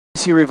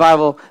see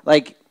revival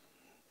like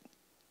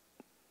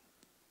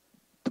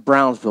the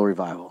Brownsville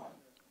revival.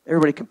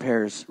 Everybody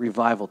compares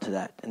revival to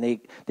that, and they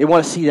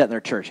want to see that in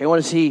their church. They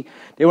want to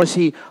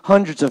see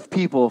hundreds of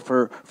people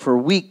for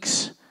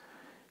weeks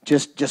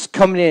just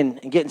coming in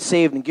and getting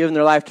saved and giving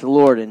their life to the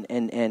Lord,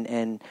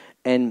 and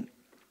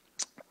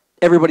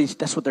everybody's,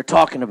 that's what they're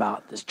talking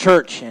about, this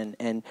church, and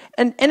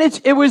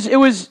it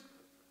was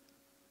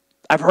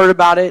I've heard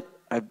about it,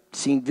 I've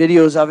seen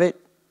videos of it.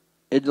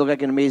 It looked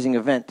like an amazing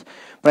event.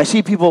 But I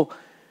see people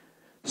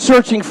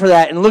searching for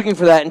that and looking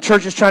for that, and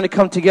churches trying to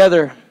come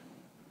together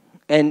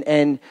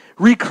and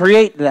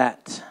recreate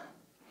that.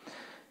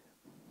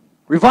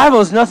 Revival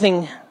is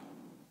nothing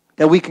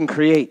that we can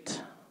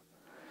create.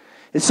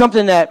 It's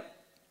something that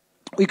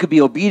we could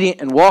be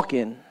obedient and walk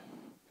in.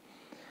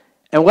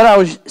 And what I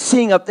was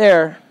seeing up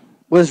there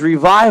was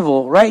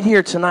revival right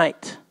here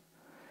tonight.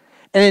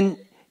 And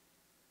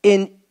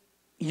in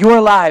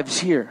your lives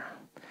here.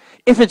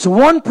 If it's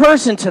one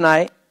person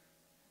tonight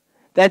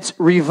that's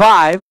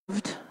revived,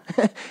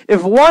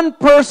 if one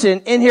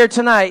person in here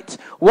tonight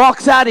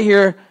walks out of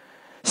here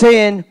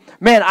saying,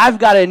 man, I've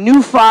got a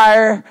new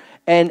fire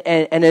and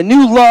a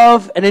new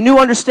love and a new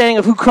understanding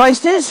of who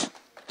Christ is,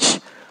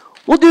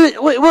 we'll do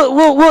it.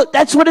 We'll,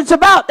 that's what it's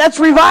about. That's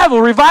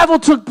revival. Revival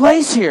took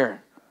place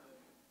here.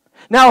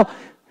 Now,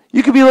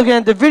 you could be looking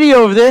at the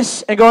video of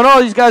this and going,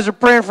 oh, these guys are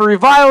praying for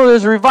revival.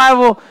 There's a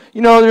revival.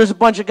 You know, there's a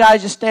bunch of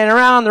guys just standing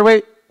around. They're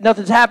waiting.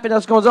 Nothing's happened.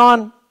 Nothing goes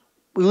on.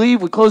 We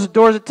leave. We close the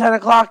doors at 10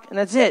 o'clock, and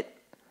that's it.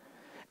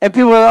 And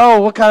people are,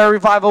 oh, what kind of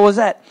revival was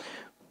that?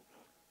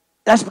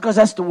 That's because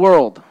that's the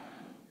world.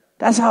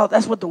 That's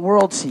what the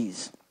world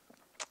sees.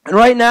 And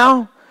right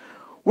now,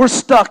 we're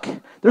stuck.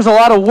 There's a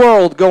lot of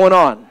world going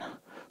on.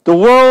 The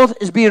world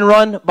is being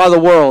run by the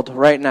world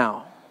right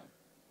now.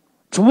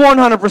 It's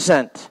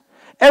 100%.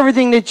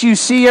 Everything that you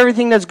see,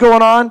 everything that's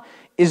going on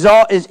is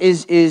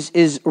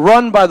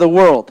run by the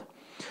world.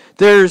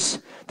 There's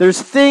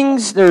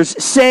things,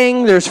 there's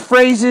saying, there's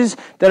phrases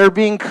that are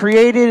being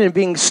created and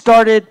being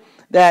started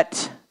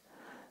that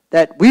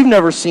we've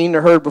never seen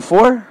or heard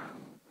before.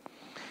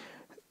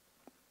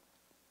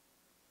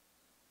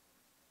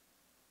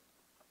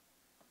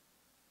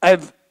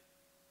 I've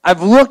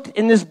looked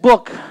in this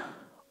book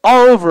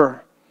all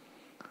over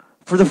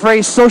for the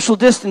phrase social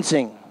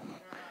distancing,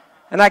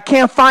 and I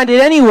can't find it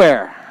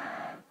anywhere.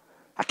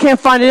 I can't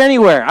find it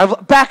anywhere.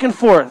 I've back and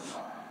forth.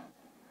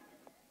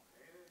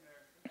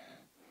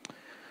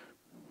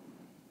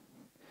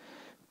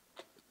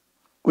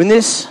 When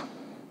this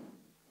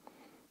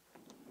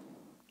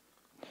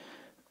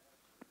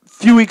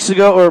few weeks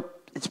ago, or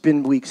it's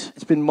been weeks,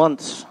 it's been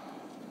months,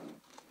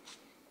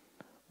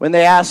 when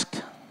they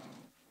asked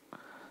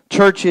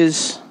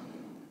churches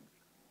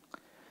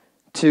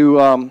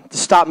to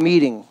stop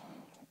meeting,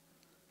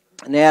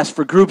 and they asked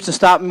for groups to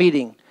stop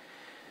meeting,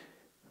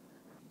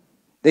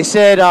 they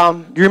said,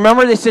 do you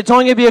remember? They said, it's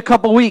only going to be a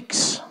couple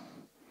weeks.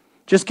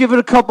 Just give it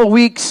a couple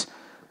weeks.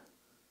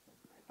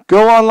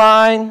 Go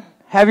online.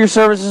 Have your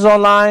services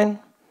online.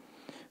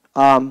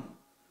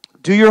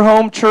 Do your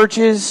home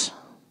churches.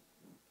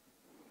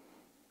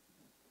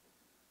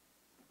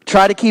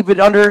 Try to keep it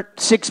under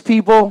 6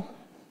 people.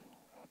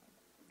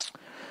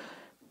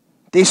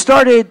 They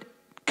started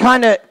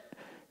kind of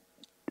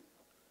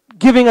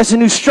giving us a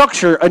new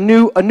structure, a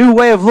new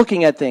way of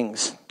looking at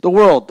things. The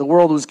world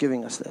was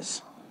giving us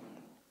this.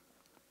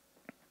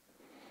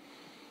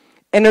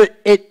 And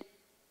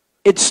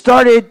it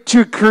started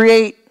to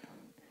create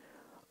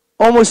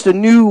almost a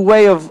new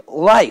way of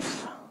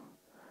life.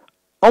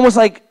 Almost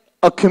like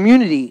a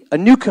community, a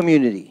new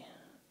community.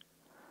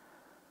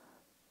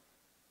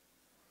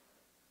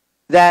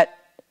 That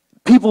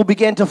people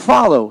began to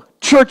follow.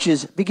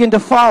 Churches began to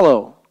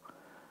follow.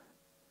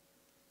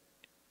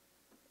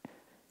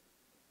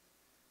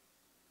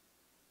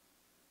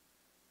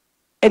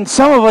 And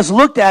some of us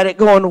looked at it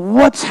going,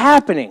 what's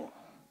happening?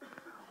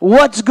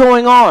 What's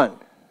going on?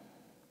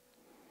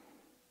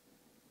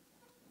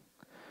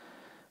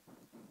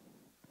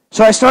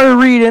 So I started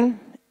reading,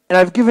 and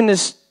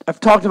I've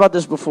talked about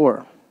this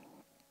before.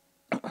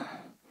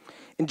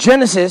 In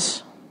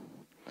Genesis,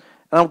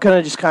 and I'm going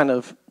to just kind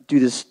of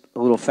do this a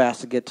little fast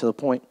to get to the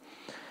point.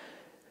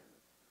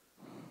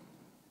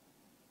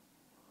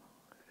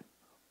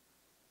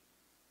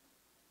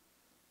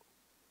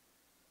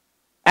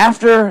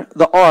 After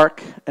the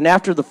ark and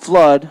after the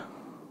flood,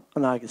 oh,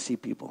 now I can see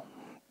people.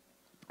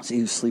 See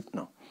who's sleeping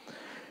now.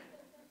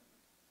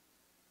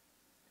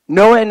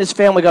 Noah and his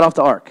family got off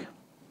the ark.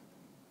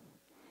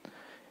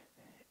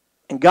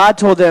 And God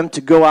told them to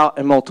go out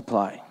and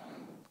multiply.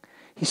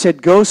 He said,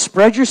 go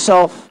spread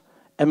yourself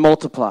and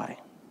multiply.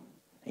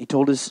 He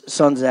told his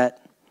sons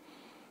that.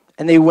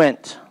 And they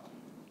went.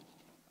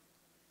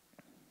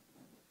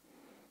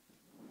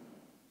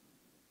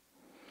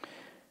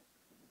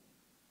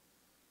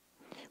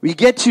 We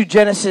get to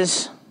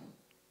Genesis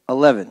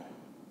 11.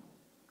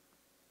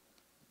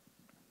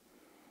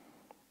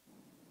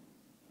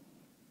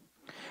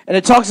 And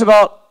it talks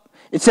about,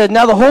 it said,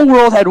 now the whole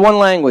world had one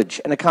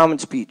language and a common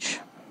speech.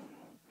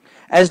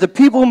 As the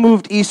people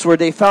moved eastward,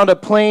 they found a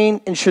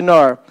plain in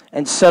Shinar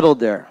and settled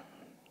there.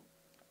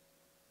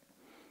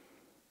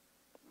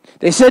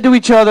 They said to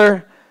each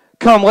other,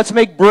 "Come, let's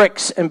make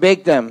bricks and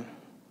bake them."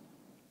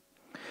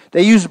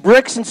 They used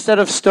bricks instead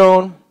of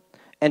stone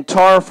and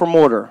tar for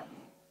mortar.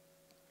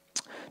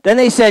 Then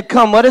they said,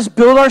 "Come, let us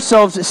build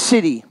ourselves a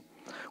city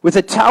with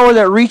a tower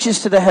that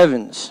reaches to the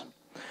heavens."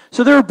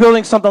 So they were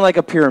building something like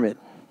a pyramid.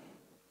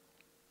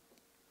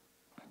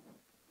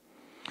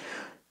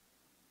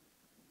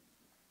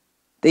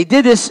 They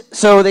did this,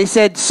 so they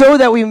said, "So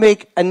that we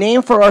make a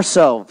name for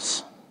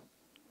ourselves.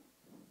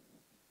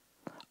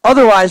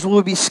 Otherwise, we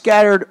will be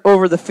scattered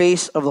over the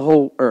face of the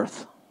whole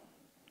earth."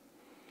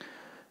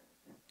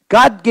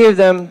 God gave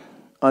them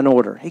an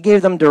order. He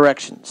gave them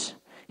directions.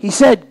 He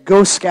said,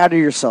 "Go scatter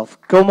yourself.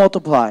 Go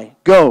multiply.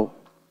 Go."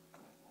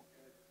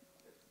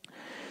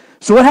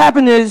 So what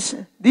happened is,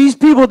 these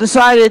people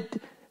decided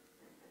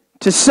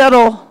to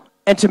settle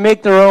and to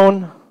make their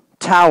own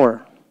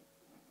tower.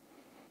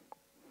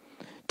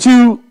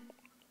 To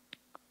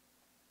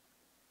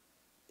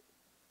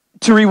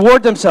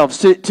reward themselves,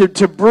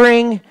 to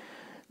bring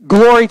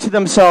glory to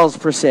themselves,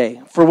 per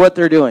se, for what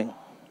they're doing.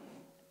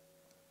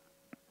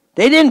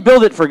 They didn't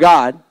build it for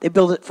God. They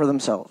built it for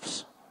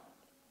themselves.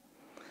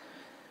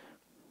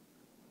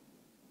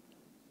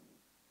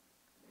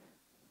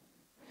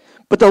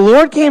 But the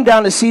Lord came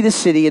down to see the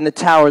city and the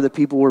tower the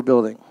people were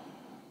building.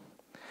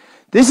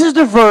 This is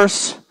the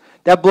verse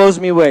that blows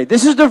me away.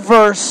 This is the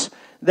verse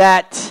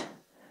that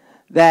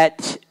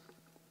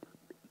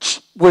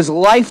was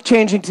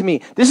life-changing to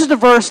me. This is the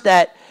verse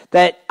that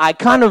I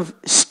kind of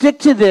stick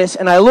to this,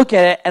 and I look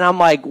at it, and I'm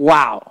like,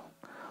 wow.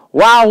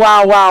 Wow,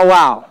 wow, wow,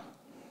 wow.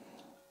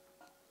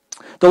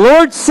 The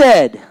Lord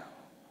said,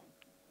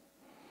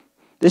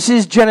 this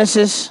is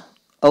Genesis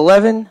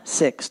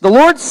 11:6. The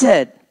Lord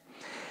said,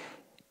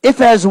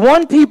 "If as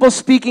one people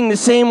speaking the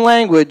same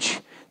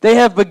language, they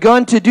have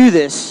begun to do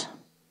this,"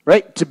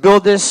 right, to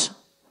build this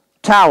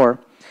tower,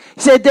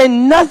 he said,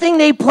 "then nothing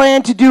they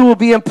plan to do will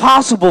be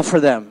impossible for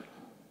them."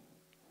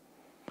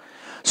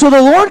 So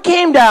the Lord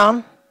came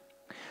down,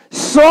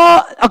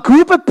 saw a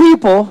group of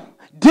people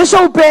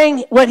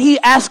disobeying what he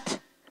asked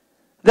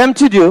them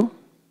to do,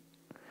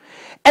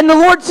 and the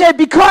Lord said,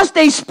 because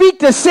they speak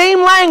the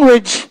same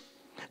language,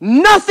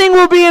 nothing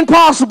will be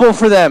impossible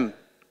for them.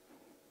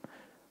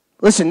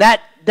 Listen,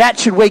 that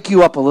should wake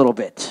you up a little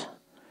bit.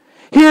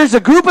 Here's a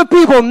group of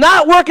people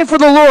not working for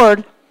the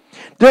Lord.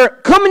 They're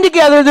coming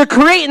together, they're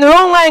creating their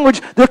own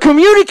language, they're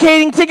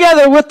communicating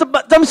together with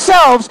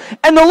themselves,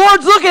 and the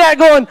Lord's looking at it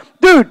going,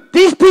 dude,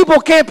 these people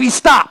can't be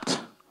stopped.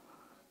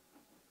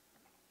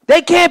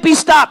 They can't be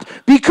stopped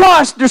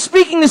because they're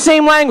speaking the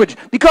same language,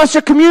 because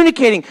they're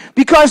communicating,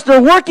 because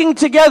they're working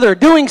together,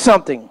 doing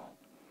something.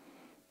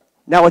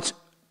 Now, it's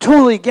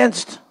totally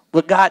against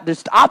what God,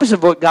 it's the opposite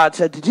of what God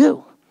said to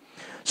do.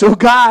 So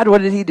God,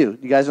 what did he do?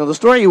 You guys know the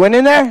story? He went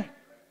in there.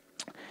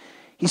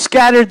 He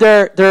scattered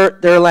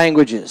their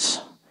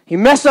languages. He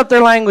messed up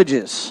their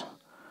languages.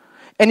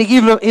 And he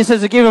gave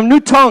them new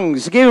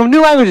tongues. He gave them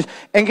new languages.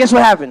 And guess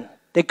what happened?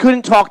 They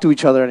couldn't talk to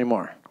each other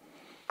anymore.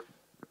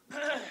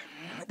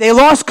 They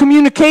lost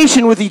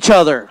communication with each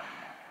other.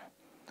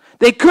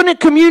 They couldn't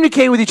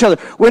communicate with each other.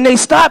 When they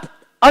stopped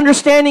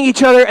understanding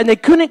each other and they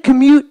couldn't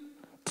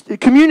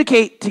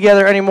communicate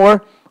together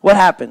anymore, what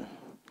happened?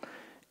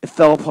 It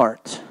fell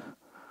apart.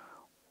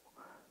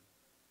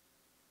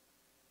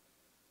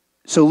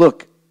 So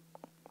look,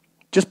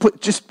 just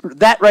put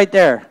that right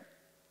there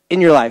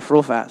in your life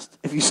real fast.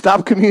 If you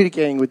stop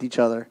communicating with each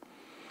other,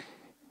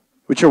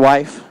 with your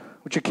wife,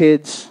 with your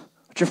kids,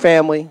 with your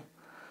family,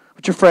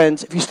 with your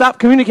friends, if you stop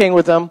communicating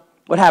with them,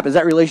 what happens?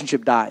 That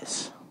relationship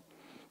dies.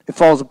 It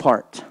falls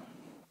apart.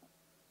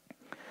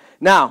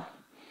 Now,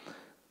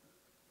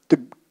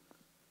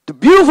 the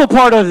beautiful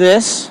part of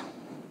this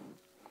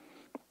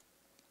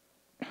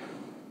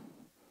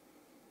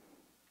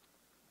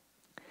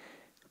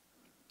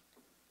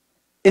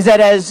is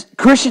that as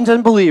Christians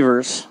and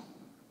believers,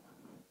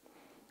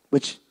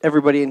 which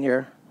everybody in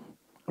here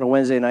on a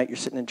Wednesday night, you're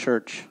sitting in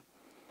church,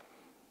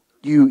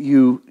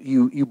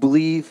 you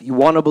believe, you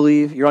want to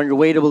believe, you're on your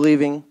way to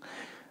believing.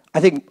 I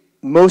think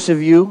most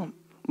of you,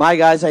 my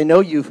guys, I know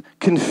you've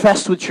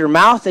confessed with your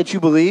mouth that you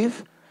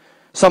believe.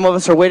 Some of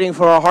us are waiting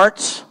for our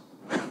hearts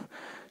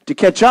to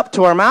catch up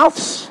to our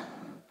mouths.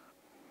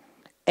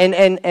 And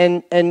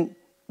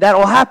that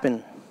will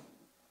happen.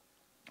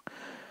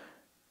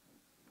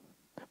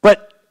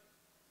 But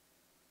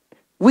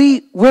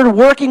we're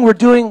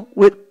doing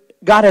what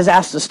God has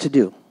asked us to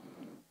do.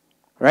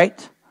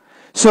 Right?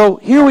 So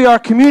here we are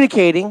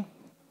communicating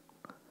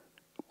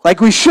like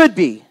we should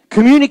be.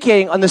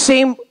 Communicating on the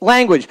same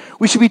language.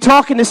 We should be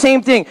talking the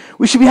same thing.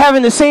 We should be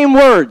having the same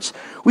words.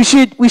 We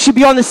should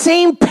be on the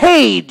same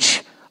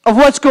page of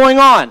what's going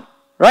on.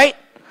 Right?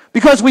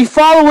 Because we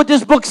follow what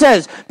this book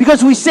says.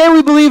 Because we say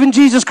we believe in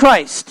Jesus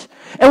Christ.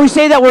 And we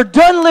say that we're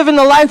done living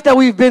the life that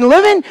we've been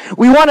living.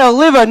 We want to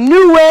live a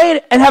new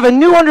way and have a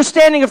new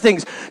understanding of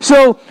things.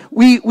 So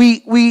we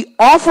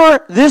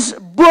offer this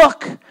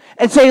book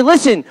and say,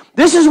 listen,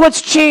 this is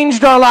what's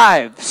changed our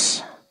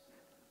lives.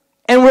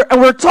 And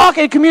we're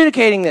talking and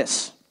communicating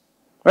this,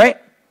 right?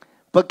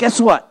 But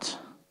guess what?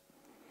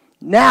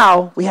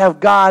 Now we have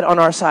God on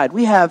our side.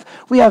 We have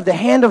the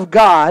hand of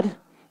God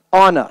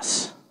on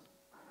us.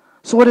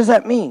 So what does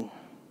that mean?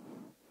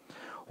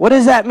 What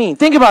does that mean?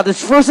 Think about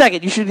this for a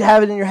second. You should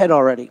have it in your head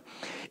already.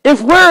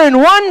 If we're in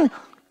one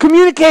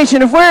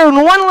communication, if we're in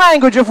one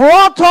language, if we're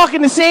all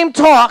talking the same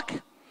talk,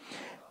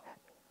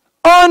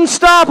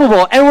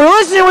 unstoppable. And we're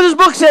listening to what this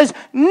book says,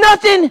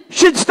 nothing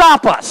should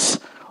stop us.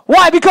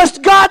 Why? Because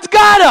God's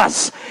got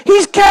us.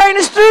 He's carrying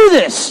us through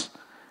this.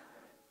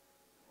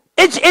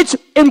 It's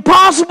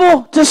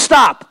impossible to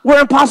stop. We're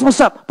impossible to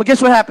stop. But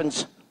guess what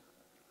happens?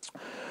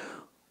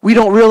 We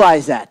don't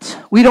realize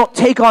that. We don't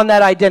take on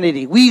that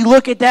identity. We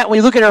look at that, we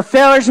look at our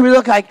failures, and we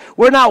look like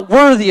we're not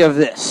worthy of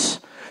this.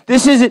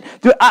 This isn't,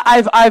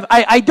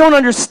 I don't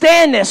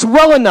understand this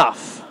well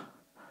enough.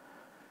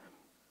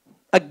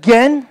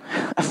 Again,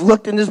 I've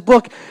looked in this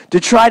book to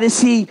try to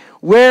see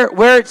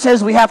where it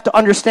says we have to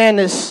understand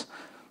this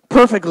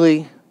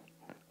perfectly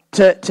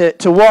to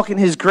walk in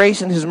his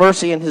grace and his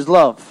mercy and his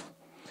love.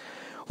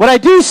 What I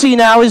do see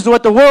now is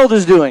what the world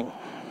is doing.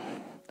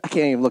 I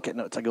can't even look at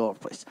notes. I go all over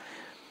the place.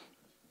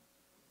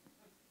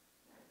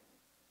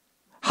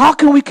 How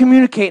can we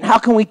communicate? How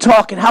can we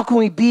talk? And how can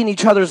we be in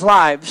each other's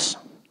lives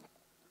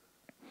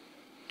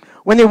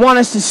when they want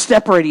us to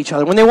separate each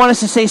other, when they want us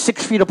to stay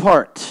 6 feet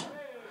apart?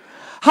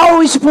 How are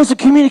we supposed to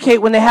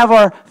communicate when they have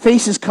our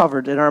faces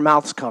covered and our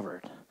mouths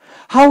covered?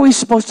 How are we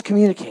supposed to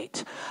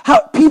communicate?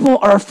 How people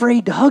are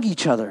afraid to hug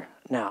each other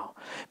now.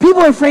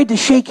 People are afraid to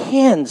shake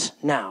hands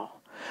now.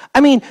 I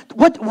mean,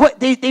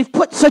 they've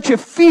put such a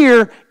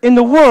fear in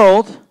the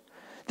world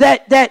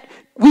that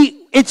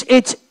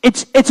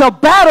it's a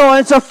battle and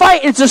it's a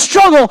fight, it's a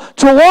struggle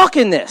to walk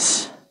in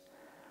this.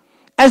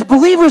 As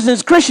believers and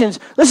as Christians,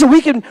 listen,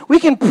 we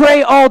can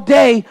pray all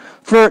day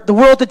for the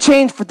world to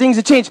change, for things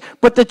to change,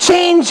 but the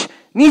change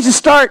needs to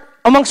start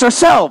amongst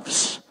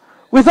ourselves,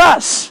 with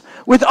us,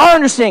 with our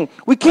understanding.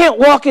 We can't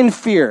walk in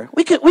fear.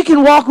 We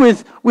can walk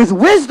with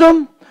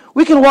wisdom.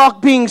 We can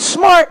walk being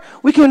smart.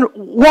 We can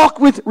walk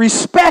with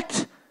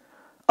respect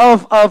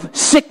of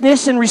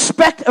sickness and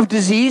respect of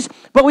disease,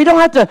 but we don't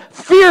have to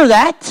fear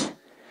that.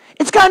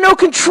 It's got no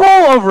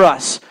control over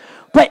us.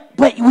 But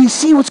we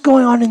see what's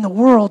going on in the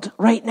world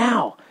right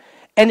now,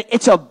 and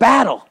it's a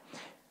battle.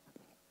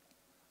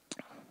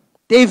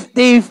 They've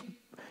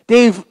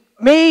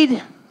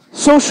made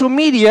social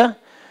media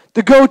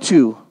the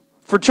go-to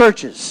for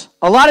churches.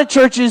 A lot of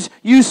churches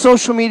use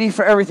social media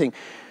for everything.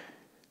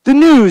 The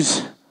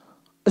news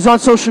is on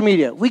social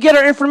media. We get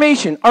our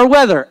information, our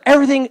weather,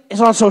 everything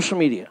is on social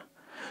media.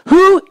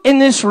 Who in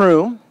this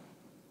room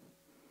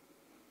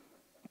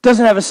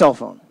doesn't have a cell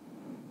phone?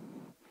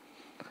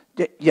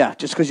 Yeah,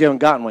 just because you haven't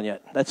gotten one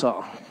yet. That's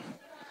all.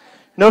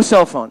 No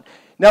cell phone.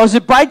 Now, is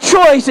it by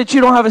choice that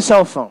you don't have a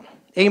cell phone?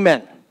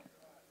 Amen.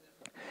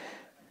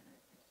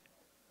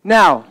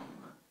 Now,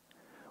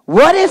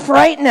 what if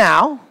right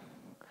now,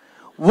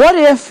 what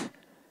if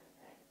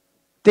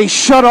they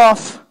shut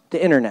off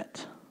the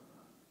internet?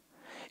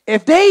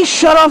 If they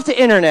shut off the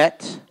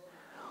internet,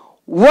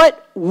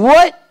 what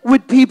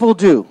would people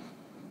do?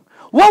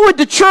 What would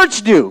the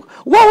church do?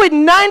 What would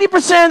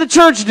 90% of the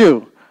church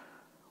do?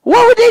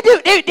 What would they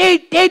do?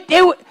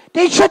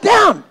 They shut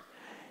down.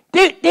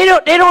 They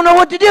don't know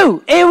what to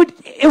do. It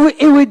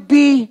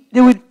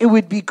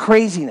would be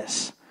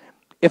craziness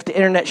if the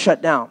internet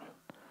shut down.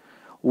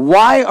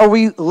 Why are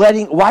we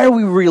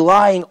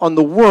relying on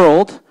the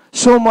world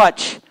so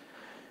much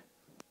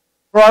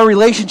for our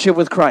relationship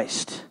with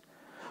Christ?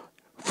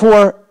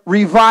 For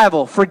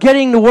revival, for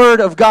getting the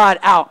word of God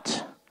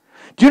out.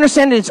 Do you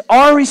understand that it's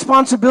our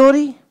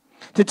responsibility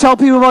to tell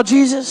people about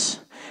Jesus?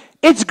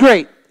 It's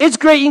great. It's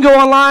great. You can go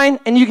online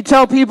and you can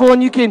tell people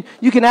and you can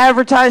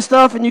advertise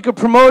stuff and you can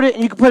promote it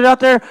and you can put it out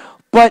there.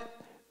 But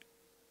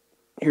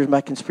here's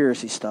my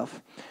conspiracy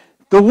stuff.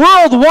 The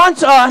world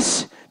wants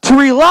us to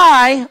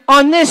rely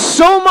on this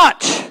so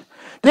much.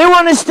 They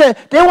want us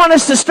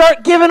to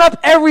start giving up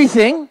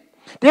everything.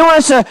 They want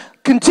us to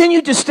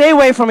continue to stay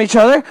away from each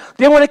other.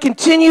 They want to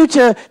continue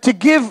to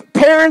give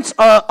parents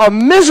a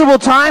miserable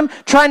time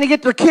trying to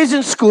get their kids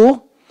in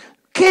school.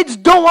 Kids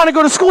don't want to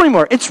go to school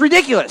anymore. It's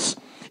ridiculous.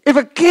 If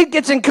a kid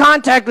gets in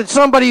contact with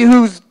somebody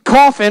who's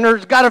coughing or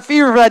got a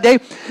fever for that day,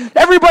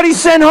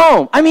 everybody's sent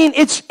home. I mean,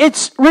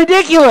 it's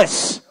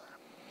ridiculous.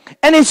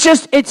 And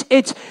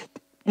it's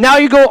now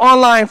you go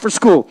online for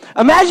school.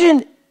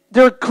 Imagine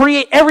they'll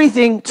create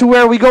everything to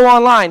where we go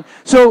online.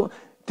 So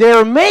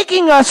they're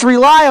making us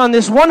rely on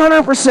this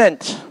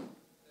 100%.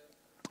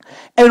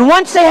 And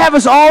once they have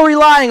us all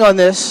relying on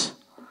this,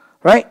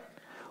 right,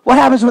 what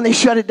happens when they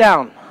shut it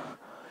down?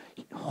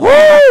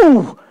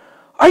 Whoo!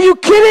 Are you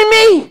kidding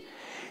me?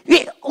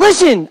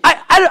 Listen,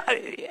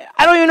 I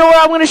don't even know where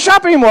I'm going to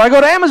shop anymore. I go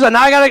to Amazon.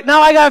 Now I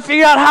got to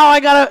figure out how I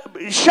got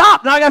to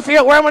shop. Now I got to figure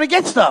out where I'm going to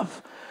get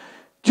stuff.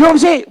 Do you know what I'm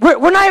saying?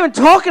 We're not even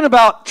talking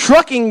about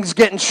trucking's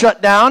getting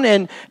shut down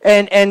and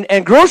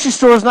grocery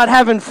stores not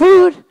having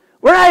food.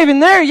 We're not even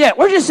there yet.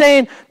 We're just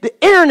saying the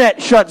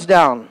internet shuts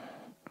down,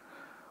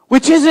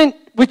 which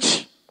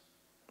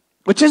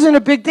which isn't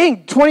a big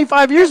thing.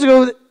 25 years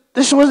ago,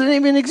 this wasn't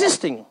even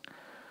existing.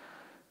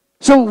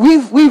 So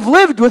we've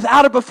lived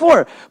without it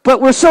before,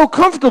 but we're so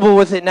comfortable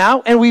with it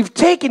now, and we've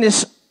taken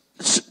this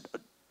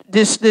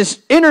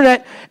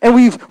internet and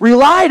we've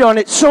relied on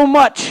it so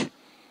much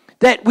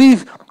that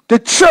the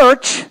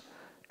church,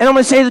 and I'm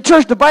going to say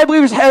the Bible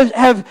believers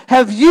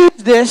have used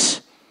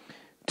this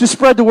to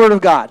spread the word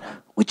of God,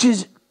 which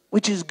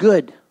is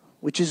good.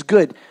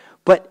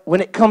 But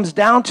when it comes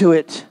down to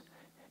it,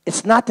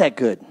 it's not that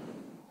good.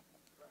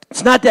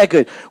 It's not that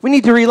good. We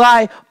need to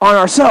rely on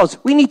ourselves.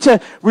 We need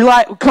to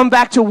come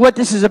back to what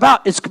this is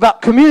about. It's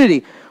about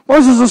community.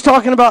 Moses was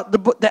talking about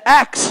the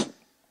Acts.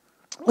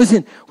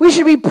 Listen, we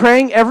should be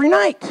praying every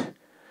night.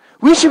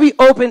 We should be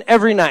open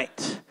every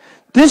night.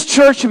 This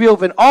church should be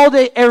open all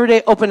day, every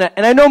day, open.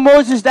 And I know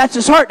Moses, that's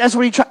his heart. That's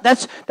what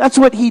that's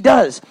what he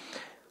does.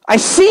 I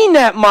seen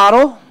that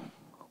model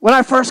when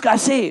I first got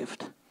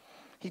saved.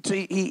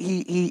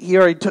 He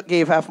already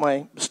gave half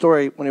my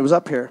story when he was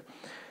up here.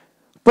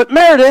 But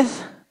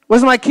Meredith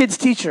was my kid's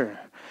teacher.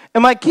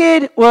 And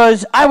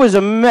I was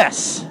a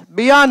mess,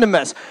 beyond a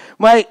mess.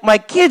 My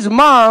kid's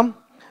mom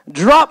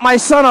dropped my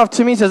son off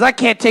to me and says, I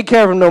can't take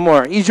care of him no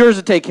more. He's yours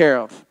to take care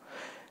of.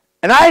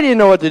 And I didn't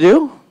know what to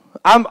do.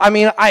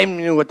 I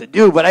knew what to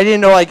do, but I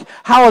didn't know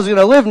how I was going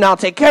to live now,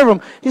 take care of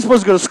him. He's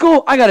supposed to go to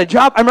school. I got a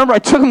job. I remember I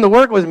took him to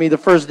work with me the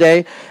first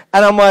day,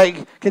 and I'm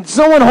like, can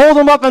someone hold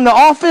him up in the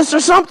office or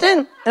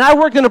something? And I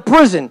worked in a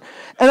prison,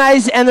 and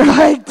they're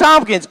like,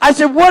 Tompkins. I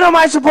said, what am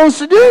I supposed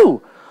to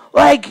do?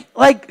 Like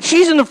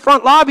she's in the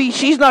front lobby.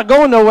 She's not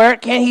going nowhere.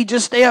 Can't he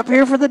just stay up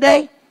here for the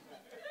day?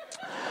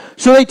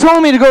 So they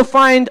told me to go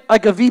find a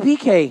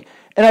VPK,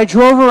 and I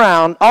drove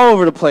around all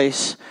over the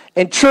place,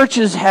 and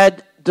churches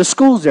had the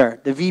schools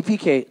there, the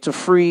VPK. It's a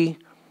free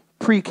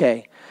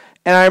pre-K.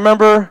 And I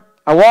remember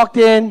I walked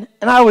in,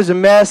 and I was a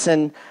mess,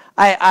 and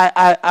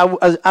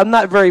I'm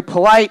not very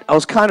polite. I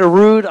was kind of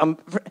rude. I'm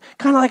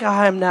kind of like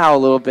I am now a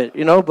little bit,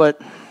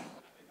 but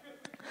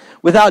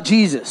without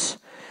Jesus.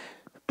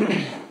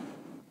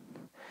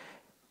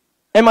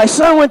 And my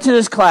son went to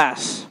this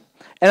class,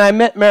 and I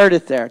met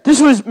Meredith there.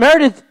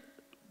 Meredith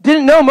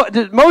didn't know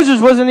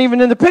Moses wasn't even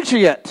in the picture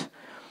yet.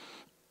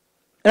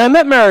 And I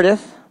met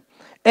Meredith,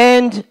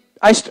 and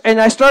I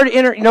started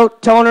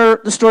telling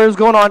her the story that was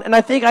going on, and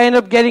I think I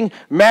ended up getting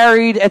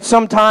married at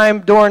some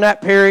time during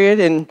that period,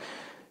 and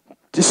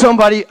to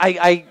somebody,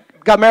 I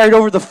got married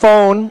over the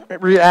phone,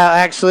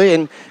 actually,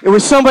 and it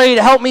was somebody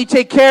to help me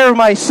take care of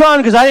my son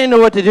because I didn't know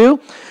what to do.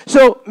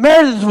 So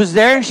Meredith was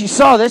there, and she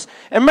saw this,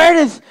 and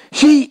Meredith,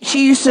 she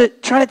used to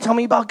try to tell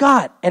me about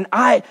God, and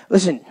I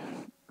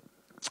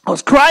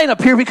was crying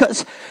up here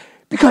because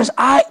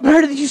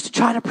Meredith used to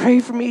try to pray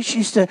for me. She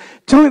used to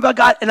tell me about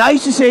God, and I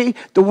used to say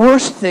the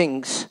worst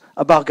things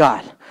about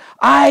God.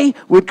 I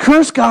would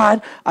curse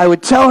God. I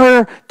would tell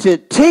her to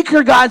take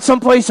her God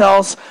someplace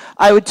else.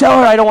 I would tell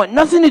her I don't want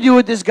nothing to do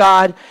with this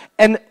God.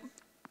 And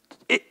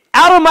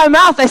out of my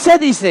mouth, I said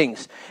these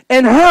things.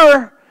 And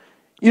her,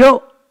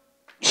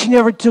 she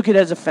never took it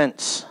as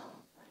offense.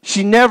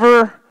 She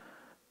never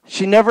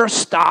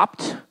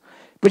stopped,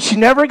 but she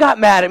never got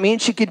mad at me,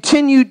 and she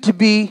continued to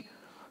be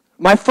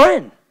my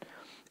friend.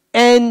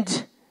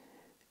 And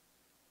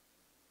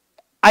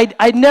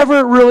I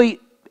never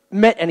really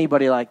met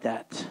anybody like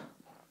that.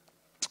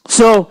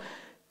 So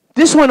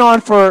this went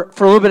on for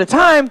a little bit of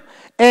time,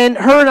 and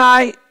her and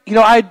I,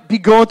 I'd be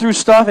going through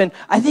stuff, and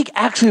I think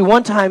actually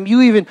one time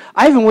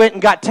I even went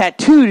and got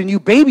tattooed, and you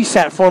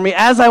babysat for me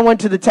as I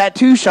went to the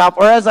tattoo shop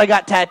or as I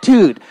got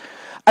tattooed.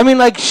 I mean,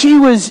 I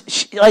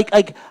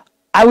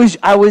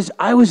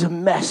was a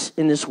mess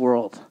in this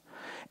world,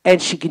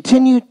 and she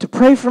continued to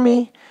pray for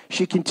me.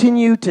 She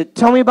continued to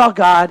tell me about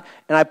God,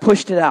 and I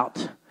pushed it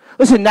out.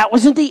 Listen, that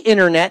wasn't the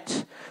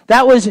internet.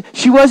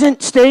 She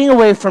wasn't staying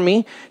away from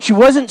me. She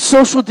wasn't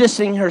social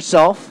distancing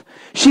herself.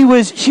 She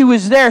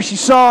was there. She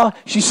saw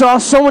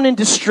someone in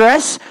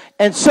distress,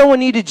 and someone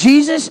needed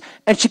Jesus,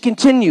 and she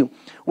continued.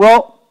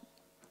 Well,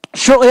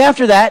 shortly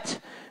after that,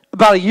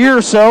 about a year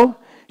or so,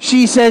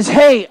 she says,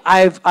 hey,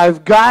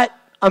 I've got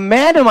a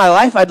man in my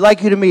life. I'd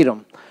like you to meet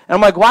him. And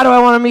I'm like, why do I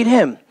want to meet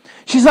him?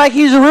 She's like,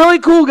 he's a really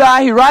cool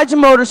guy. He rides a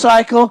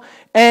motorcycle,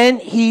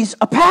 and he's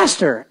a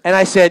pastor. And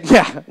I said,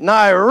 yeah, no,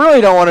 I really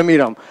don't want to meet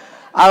him.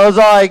 I was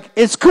like,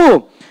 it's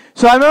cool.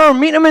 So I remember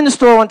meeting him in the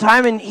store one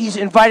time, and he's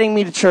inviting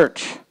me to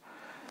church.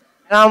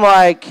 And I'm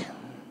like,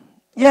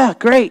 yeah,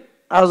 great.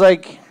 I was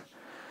like,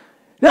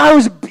 no,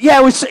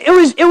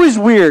 it was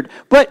weird.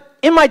 But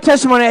in my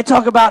testimony, I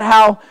talk about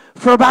how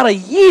for about a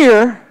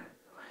year,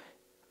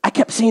 I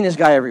kept seeing this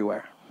guy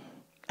everywhere.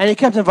 And he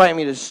kept inviting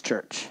me to his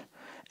church.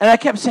 And I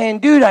kept saying,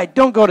 dude, I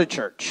don't go to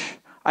church.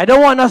 I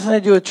don't want nothing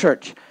to do with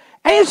church.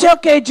 And he'd say,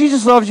 okay,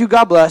 Jesus loves you,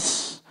 God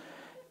bless.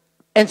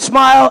 And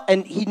smile,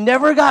 and he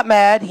never got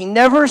mad. He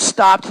never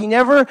stopped. He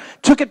never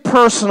took it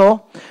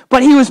personal.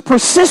 But he was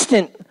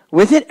persistent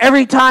with it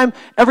every time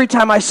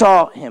I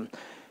saw him.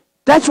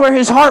 That's where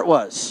his heart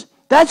was.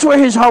 That's where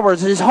his heart was.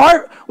 His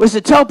heart was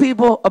to tell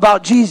people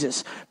about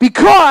Jesus.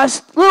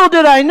 Because little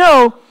did I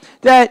know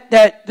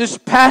that this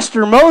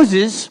Pastor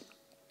Moses,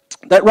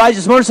 that rides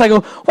his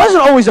motorcycle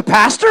wasn't always a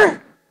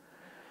pastor.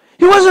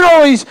 He wasn't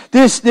always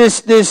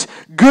this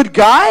good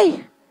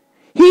guy.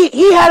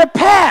 He had a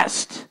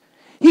past.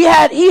 He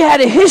had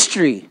a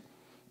history.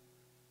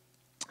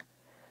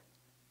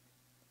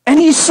 And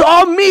he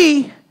saw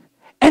me,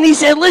 and he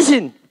said,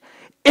 listen,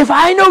 if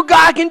I know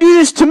God can do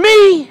this to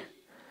me,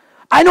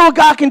 I know what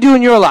God can do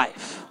in your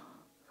life.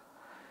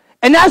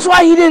 And that's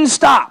why he didn't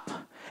stop.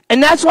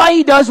 And that's why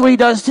he does what he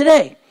does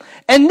today.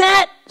 And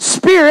that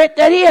spirit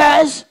that he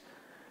has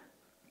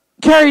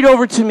carried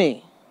over to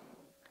me.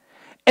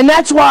 And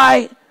that's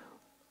why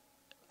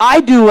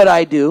I do what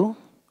I do.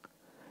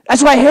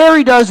 That's why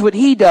Harry does what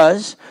he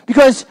does.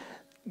 Because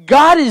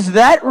God is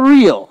that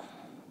real.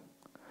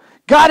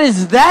 God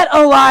is that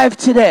alive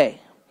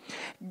today.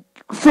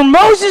 For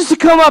Moses to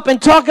come up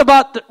and talk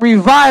about the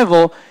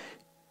revival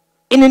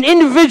in an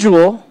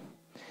individual,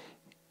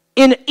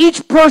 in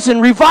each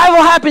person,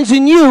 revival happens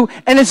in you,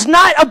 and it's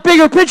not a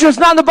bigger picture, it's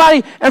not in the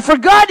body. And for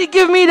God to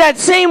give me that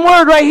same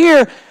word right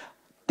here,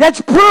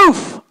 that's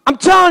proof. I'm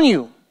telling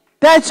you,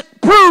 that's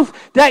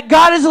proof that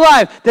God is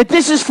alive, that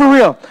this is for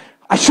real.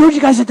 I showed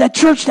you guys at that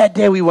church that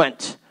day we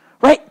went,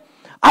 right?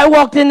 I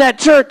walked in that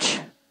church.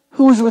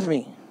 Who was with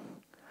me?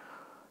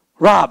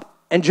 Rob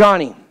and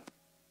Johnny.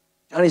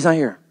 Johnny's not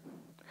here.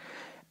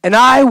 And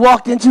I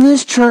walked into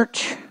this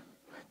church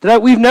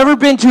that we've never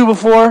been to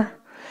before.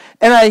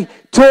 And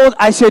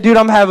I said, dude,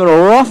 I'm having a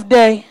rough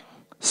day.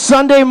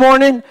 Sunday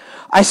morning,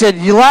 I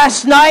said,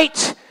 last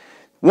night,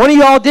 one of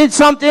y'all did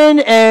something,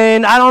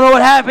 and I don't know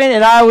what happened,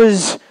 and I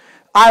was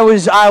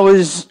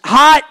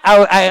hot.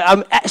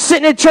 I'm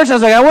sitting at church. I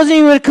was like, I wasn't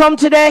even going to come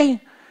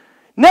today.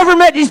 Never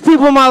met these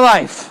people in my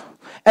life.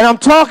 And I'm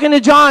talking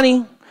to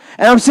Johnny,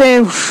 and I'm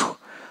saying, whew.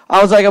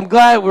 I was like, I'm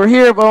glad we're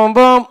here, boom,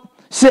 boom,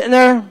 sitting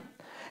there.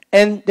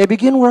 And they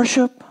begin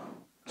worship.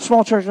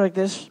 Small church like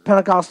this,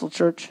 Pentecostal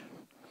church.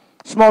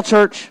 Small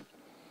church.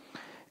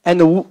 And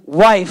the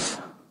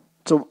wife,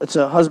 it's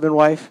a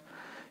husband-wife,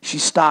 she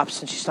stops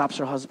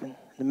her husband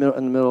in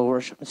the middle of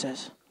worship and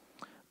says,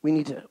 we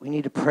need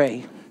to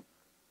pray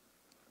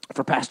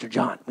for Pastor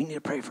John. We need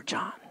to pray for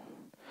John.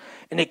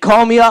 And they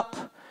call me up,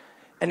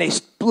 and they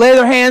lay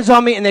their hands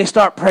on me, and they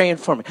start praying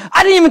for me.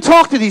 I didn't even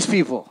talk to these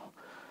people.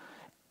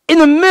 In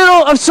the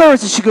middle of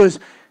service, she goes,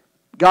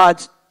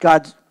 God's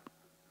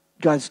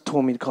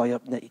told me to call you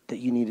up that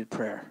you needed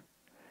prayer.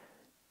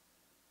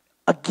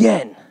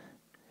 Again,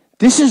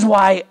 this is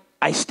why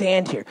I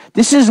stand here.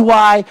 This is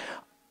why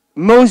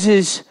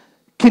Moses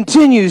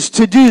continues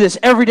to do this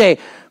every day.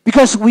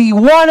 Because we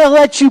want to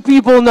let you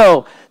people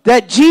know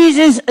that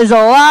Jesus is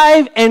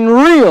alive and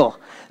real.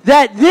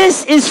 That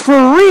this is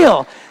for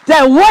real.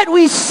 That what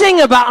we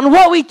sing about and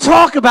what we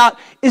talk about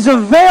is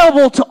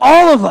available to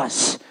all of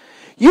us.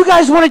 You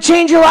guys want to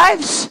change your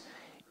lives?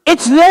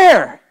 It's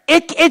there.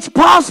 It's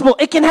possible.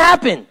 It can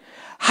happen.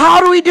 How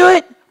do we do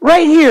it?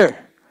 Right here.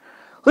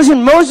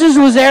 Listen, Moses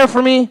was there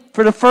for me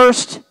for the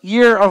first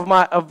year of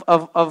my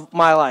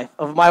life,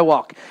 of my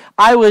walk.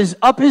 I was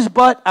up his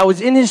butt. I was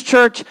in his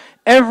church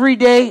every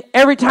day.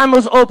 Every time it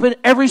was open,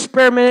 every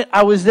spare minute,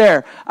 I was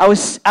there. I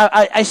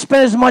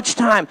spent as much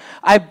time.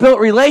 I built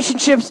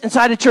relationships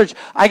inside the church.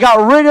 I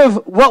got rid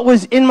of what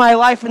was in my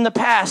life in the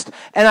past,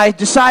 and I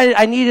decided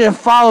I needed to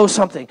follow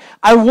something.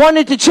 I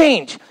wanted to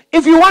change.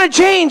 If you want to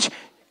change,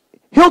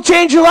 he'll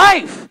change your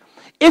life.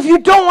 If you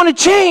don't want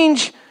to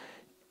change,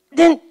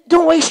 then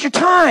don't waste your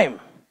time.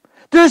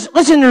 There's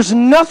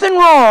nothing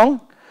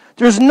wrong.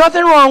 There's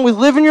nothing wrong with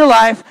living your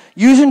life,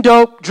 using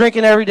dope,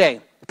 drinking every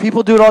day.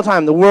 People do it all the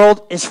time. The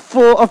world is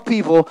full of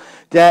people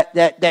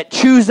that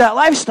choose that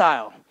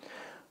lifestyle.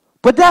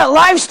 But that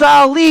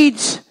lifestyle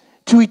leads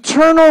to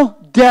eternal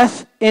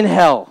death in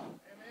hell.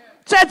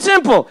 It's that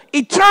simple.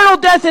 Eternal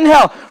death in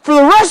hell. For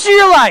the rest of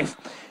your life,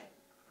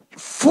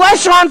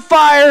 flesh on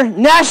fire,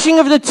 gnashing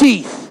of the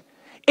teeth.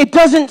 It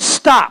doesn't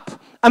stop.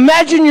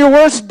 Imagine your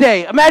worst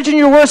day. Imagine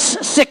your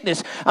worst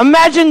sickness.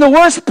 Imagine the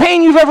worst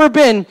pain you've ever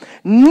been.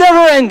 Never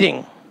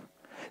ending.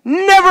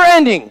 Never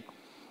ending.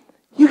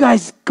 You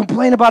guys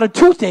complain about a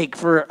toothache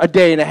for a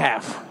day and a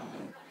half.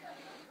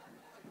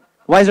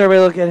 Why does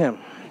everybody look at him?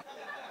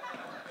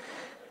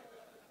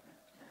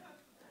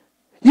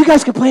 You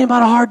guys complain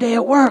about a hard day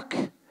at work.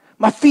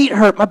 My feet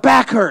hurt. My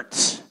back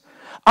hurts.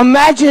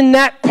 Imagine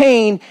that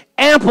pain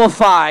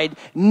amplified,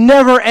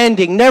 never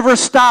ending, never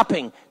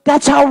stopping.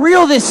 That's how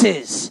real this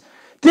is.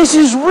 This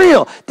is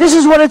real. This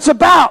is what it's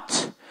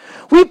about.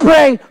 We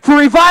pray for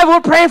revival.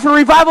 We're praying for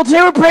revival.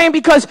 Today we're praying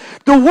because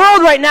the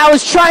world right now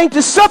is trying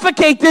to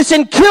suffocate this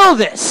and kill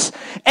this.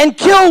 And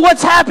kill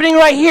what's happening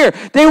right here.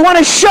 They want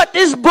to shut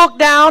this book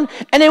down,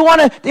 and they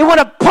want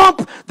to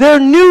pump their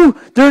new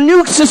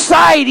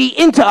society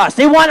into us.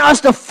 They want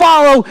us to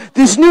follow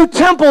this new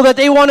temple that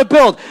they want to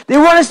build. They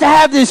want us to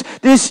have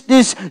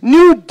this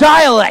new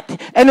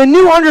dialect and a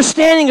new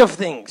understanding of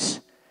things.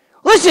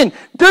 Listen,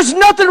 there's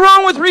nothing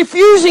wrong with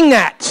refusing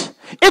that.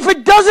 If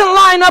it doesn't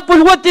line up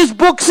with what this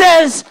book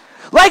says,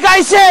 like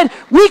I said,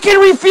 we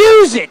can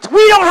refuse it.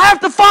 We don't have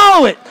to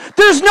follow it.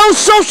 There's no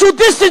social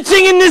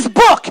distancing in this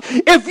book.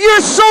 If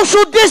you're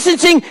social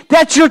distancing,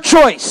 that's your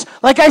choice.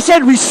 Like I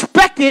said,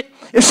 respect it.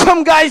 If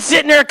some guy's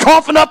sitting there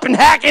coughing up and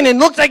hacking and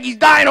looks like he's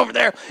dying over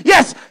there,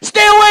 yes,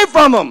 stay away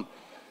from him.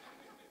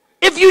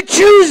 If you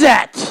choose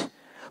that.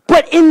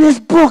 But in this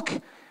book,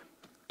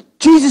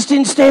 Jesus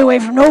didn't stay away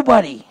from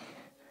nobody.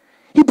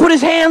 He put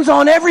his hands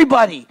on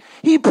everybody.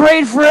 He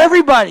prayed for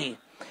everybody.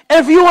 And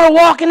if you want to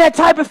walk in that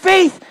type of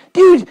faith,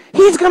 dude,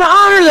 he's going to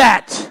honor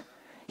that.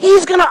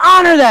 He's going to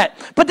honor that.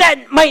 But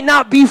that might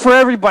not be for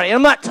everybody.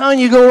 I'm not telling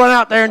you to go run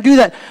out there and do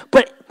that.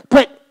 But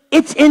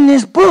it's in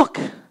this book.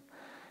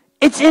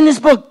 It's in this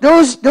book.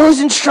 Those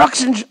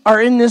instructions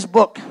are in this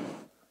book.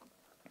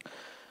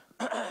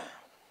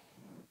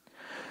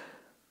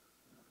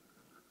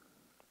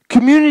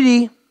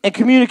 Community and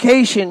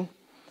communication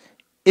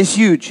is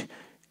huge.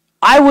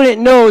 I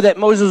wouldn't know that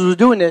Moses was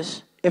doing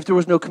this if there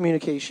was no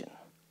communication.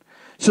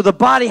 So the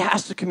body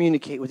has to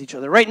communicate with each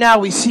other. Right now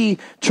we see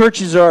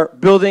churches are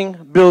building,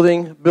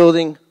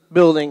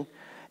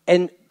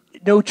 and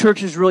no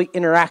churches really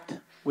interact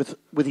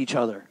with each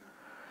other.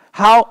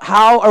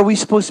 How are we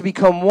supposed to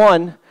become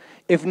one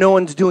if no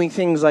one's doing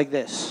things like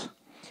this?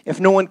 If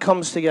no one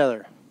comes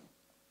together?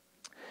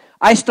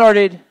 I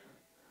started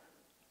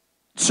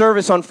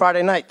service on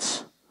Friday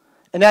nights,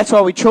 and that's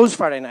why we chose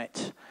Friday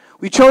nights.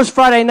 We chose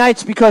Friday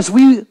nights because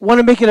we want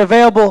to make it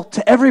available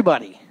to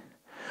everybody.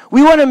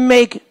 We want to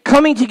make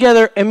coming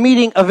together and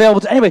meeting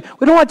available to anybody.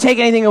 We don't want to take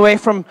anything away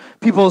from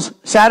people's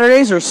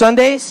Saturdays or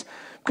Sundays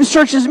because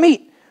churches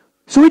meet.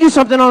 So we do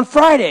something on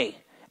Friday.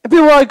 And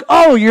people are like,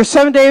 oh, you're a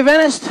Seventh-day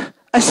Adventist?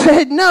 I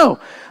said, no.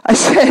 I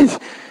said,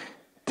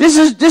 this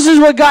is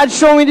what God's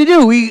showing me to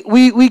do.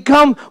 We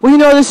come, well, you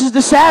know, this is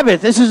the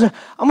Sabbath.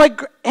 I'm like,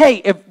 hey,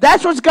 if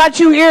that's what's got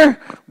you here,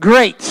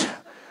 great.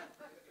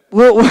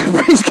 We'll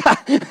praise God.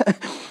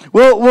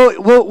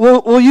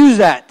 We'll use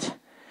that.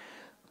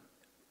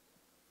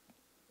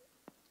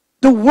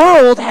 The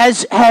world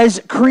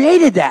has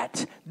created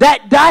that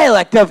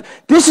dialect of,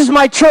 this is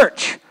my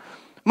church.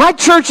 My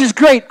church is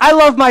great. I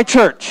love my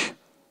church.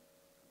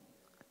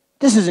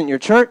 This isn't your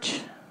church.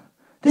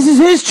 This is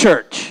his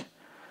church,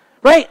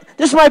 right?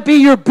 This might be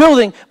your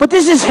building, but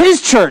this is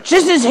his church.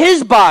 This is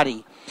his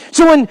body.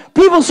 So when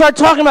people start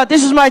talking about,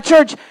 this is my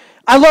church,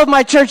 I love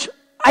my church,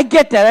 I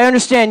get that. I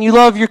understand. You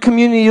love your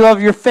community. You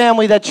love your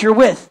family that you're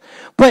with.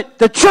 But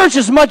the church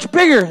is much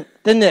bigger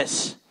than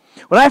this.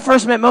 When I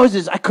first met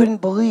Moses, I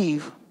couldn't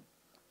believe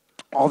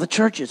all the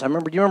churches. Do you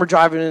remember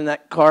driving in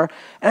that car?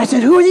 And I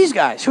said, who are these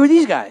guys? Who are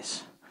these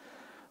guys?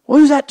 Well,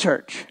 who's that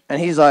church?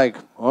 And he's like,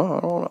 oh, I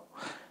don't know.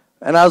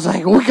 And I was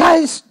like, well,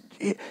 guys,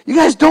 you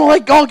guys don't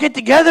like all get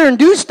together and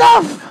do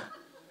stuff?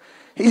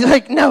 He's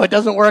like, no, it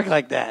doesn't work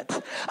like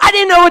that. I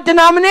didn't know what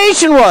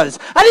denomination was.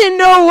 I didn't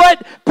know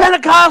what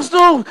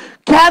Pentecostal,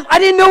 Catholic, I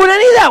didn't know what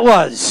any of that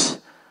was.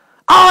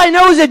 All I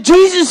know is that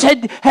Jesus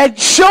had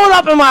shown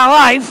up in my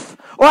life,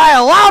 or I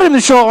allowed him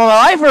to show up in my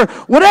life, or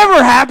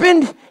whatever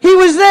happened, he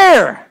was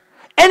there.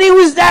 And he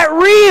was that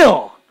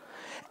real.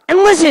 And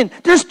listen,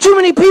 there's too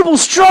many people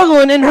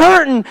struggling and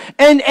hurting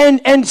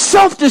and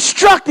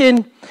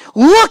self-destructing,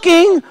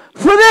 looking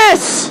for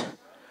this.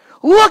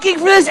 Looking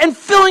for this and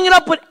filling it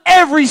up with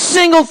every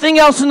single thing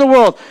else in the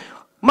world.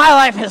 My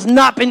life has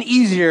not been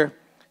easier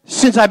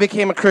since I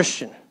became a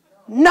Christian.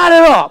 Not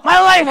at all. My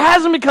life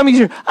hasn't become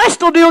easier. I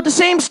still deal with the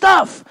same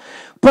stuff.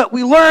 But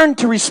we learn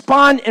to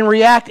respond and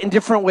react in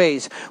different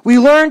ways. We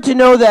learn to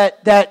know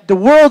that the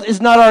world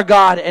is not our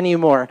God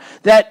anymore.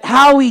 That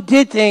how we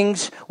did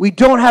things, we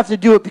don't have to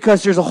do it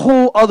because there's a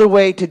whole other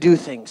way to do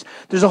things.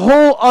 There's a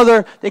whole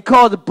other, they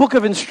call it the book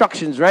of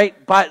instructions, right?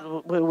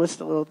 What's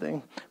the little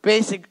thing?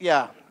 Basic,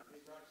 yeah.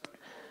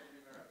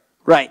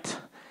 Right.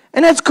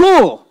 And that's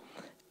cool.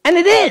 And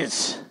it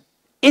is.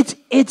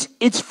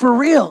 It's for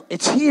real.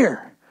 It's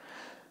here.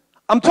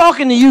 I'm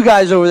talking to you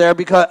guys over there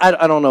because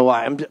I don't know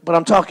why, but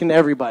I'm talking to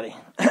everybody.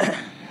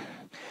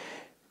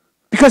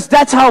 Because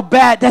that's how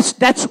bad,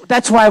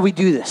 that's why we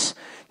do this.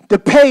 The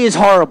pay is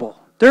horrible.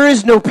 There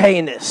is no pay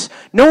in this.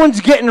 No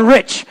one's getting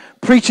rich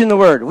preaching the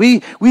word.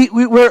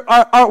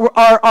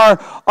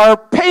 Our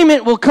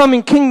payment will come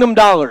in kingdom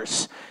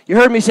dollars. You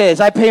heard me say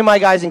this. I pay my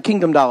guys in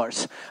kingdom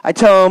dollars. I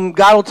tell them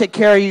God will take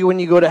care of you when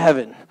you go to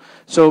heaven.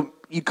 So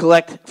you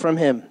collect from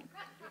him.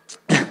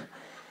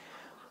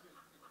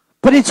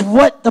 But it's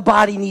what the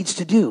body needs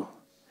to do.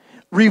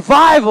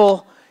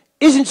 Revival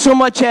isn't so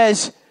much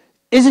as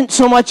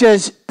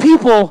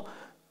people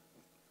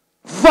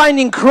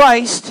finding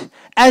Christ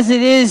as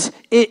it is.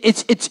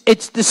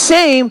 It's the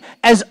same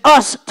as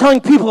us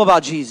telling people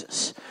about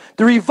Jesus.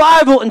 The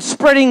revival and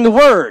spreading the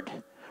word.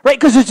 Right?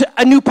 Because it's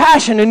a new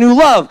passion, a new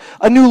love,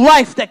 a new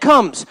life that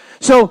comes.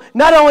 So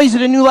not only is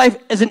it a new life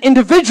as an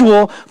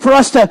individual for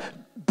us to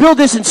build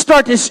this and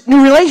start this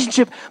new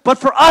relationship, but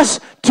for us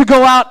to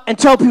go out and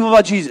tell people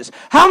about Jesus.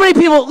 How many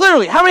people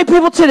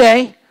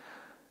today,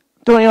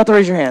 don't even have to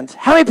raise your hands,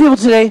 how many people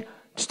today,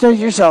 just tell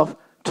yourself,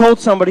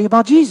 told somebody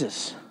about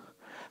Jesus?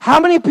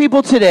 How many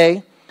people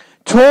today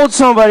told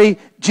somebody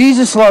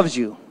Jesus loves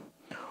you?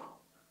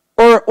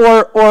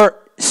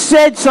 Or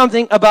said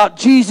something about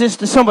Jesus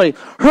to somebody,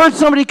 heard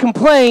somebody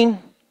complain,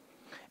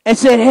 and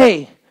said,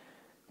 hey,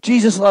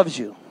 Jesus loves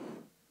you.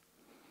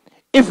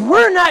 If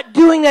we're not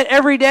doing that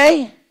every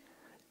day,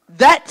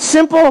 that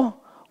simple,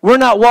 we're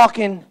not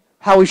walking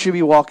how we should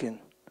be walking.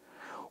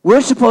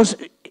 We're supposed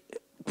to,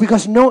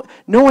 because no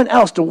one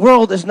else, the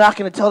world is not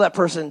going to tell that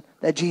person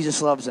that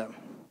Jesus loves them.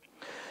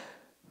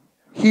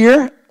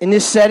 Here, in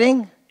this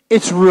setting,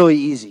 it's really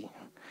easy.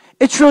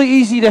 It's really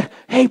easy to,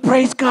 hey,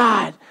 praise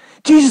God.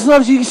 Jesus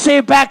loves you. You say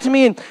it back to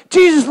me, and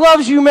Jesus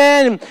loves you,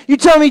 man. And you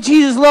tell me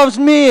Jesus loves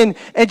me, and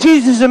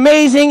Jesus is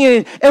amazing.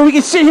 And we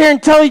can sit here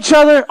and tell each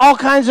other all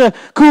kinds of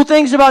cool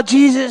things about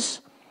Jesus.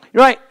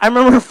 You're right. I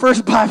remember our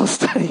first Bible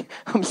study.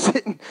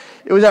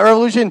 It was at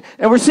Revolution,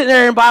 and we're sitting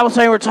there in Bible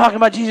study, and we're talking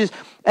about Jesus.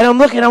 And I'm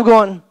looking, I'm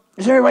going,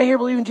 is everybody here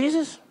believing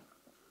Jesus?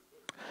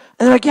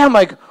 And they're like, yeah. I'm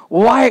like,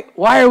 why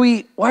are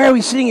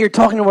we sitting here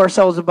talking to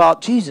ourselves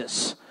about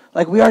Jesus?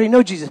 Like, we already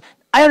know Jesus.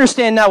 I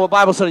understand now what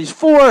Bible study is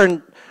for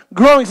and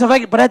growing stuff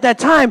like it, but at that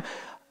time,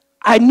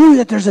 I knew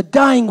that there's a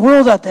dying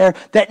world out there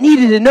that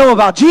needed to know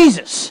about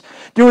Jesus.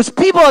 There was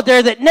people out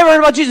there that never heard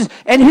about Jesus,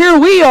 and here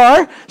we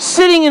are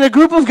sitting in a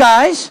group of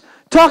guys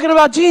talking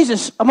about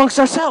Jesus amongst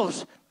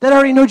ourselves that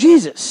already know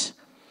Jesus.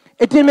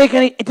 It didn't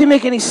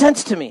make any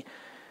sense to me.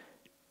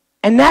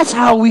 And that's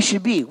how we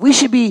should be. We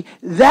should be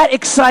that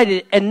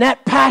excited and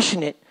that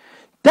passionate.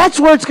 That's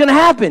where it's going to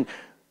happen.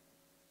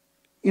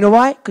 You know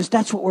why? Because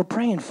that's what we're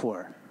praying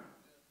for.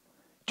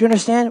 Do you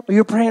understand? When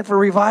you're praying for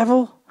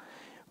revival,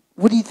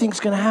 what do you think is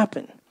going to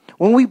happen?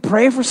 When we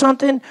pray for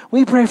something,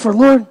 we pray for,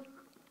 Lord,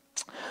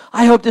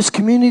 I hope this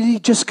community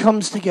just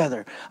comes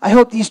together. I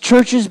hope these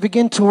churches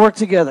begin to work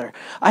together.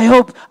 I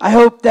hope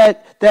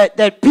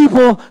that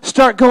people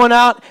start going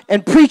out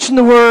and preaching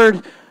the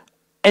word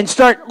and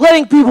start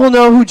letting people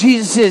know who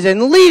Jesus is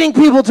and leading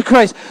people to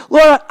Christ.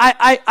 Lord,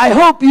 I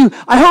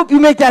hope you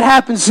make that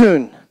happen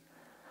soon.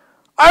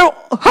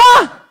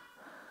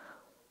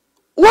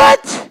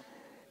 What?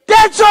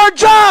 That's our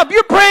job.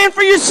 You're praying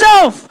for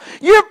yourself.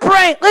 You're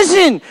praying.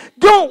 Listen,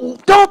 don't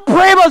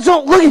pray about,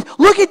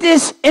 look at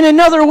this in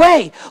another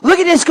way. Look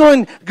at this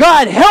going,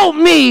 God, help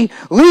me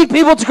lead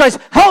people to Christ.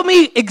 Help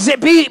me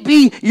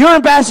be your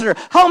ambassador.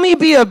 Help me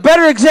be a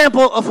better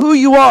example of who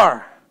you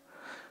are.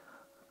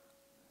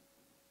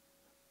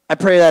 I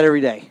pray that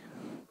every day.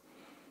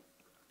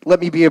 Let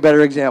me be a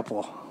better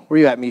example. Where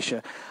are you at,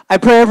 Misha? I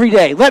pray every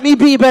day. Let me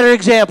be a better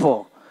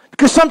example.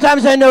 Because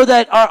sometimes I know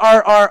that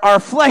our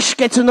flesh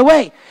gets in the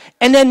way.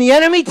 And then the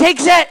enemy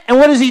takes that, and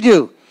what does he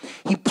do?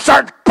 He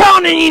starts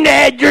pounding you in the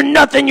head. You're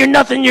nothing, you're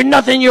nothing, you're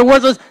nothing, you're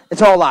worthless.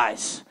 It's all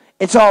lies.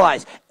 It's all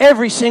lies.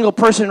 Every single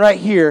person right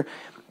here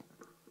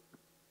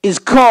is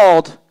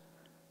called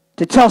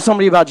to tell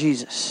somebody about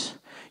Jesus.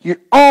 You're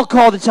all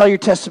called to tell your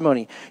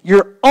testimony.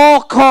 You're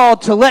all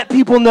called to let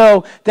people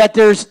know that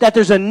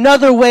there's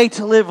another way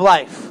to live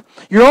life.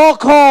 You're all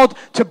called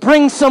to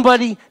bring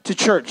somebody to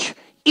church.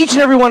 Each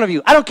and every one of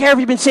you. I don't care if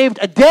you've been saved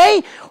a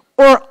day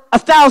or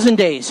 1,000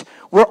 days.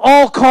 We're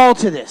all called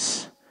to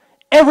this.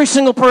 Every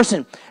single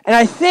person. And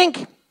I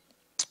think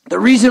the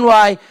reason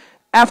why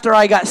after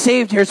I got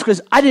saved here is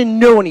because I didn't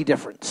know any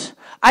difference.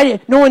 I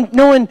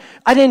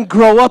didn't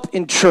grow up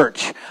in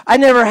church. I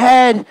never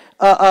had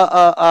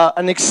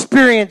an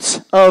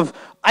experience of,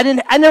 I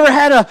never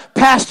had a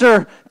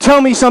pastor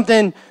tell me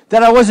something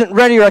that I wasn't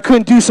ready or I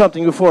couldn't do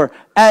something before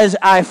as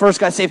I first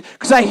got saved.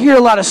 Because I hear a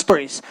lot of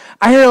stories.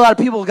 I hear a lot of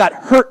people got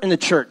hurt in the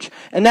church.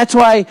 And that's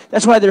why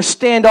they're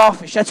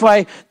standoffish. That's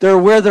why they're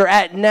where they're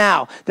at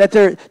now. That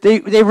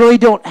they really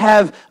don't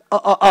have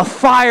a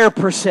fire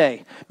per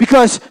se.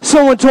 Because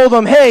someone told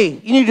them, hey,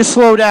 you need to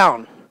slow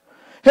down.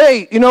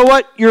 Hey, you know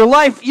what? Your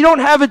life, you don't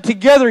have it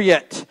together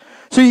yet.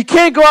 So you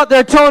can't go out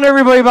there telling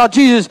everybody about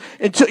Jesus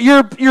until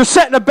you're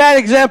setting a bad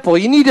example.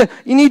 You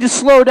need to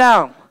slow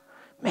down.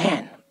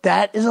 Man,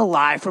 that is a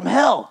lie from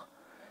hell.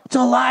 It's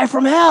a lie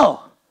from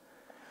hell.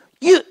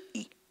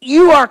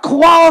 You are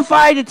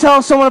qualified to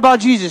tell someone about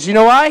Jesus. You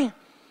know why?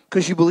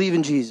 Because you believe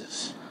in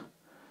Jesus.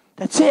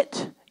 That's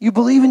it. You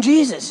believe in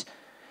Jesus.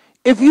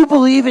 If you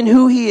believe in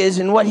who he is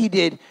and what he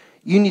did,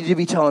 you need to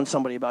be telling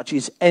somebody about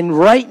Jesus. And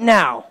right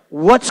now,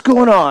 what's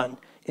going on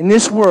in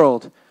this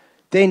world,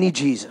 they need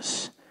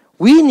Jesus.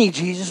 We need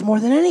Jesus more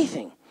than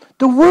anything.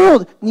 The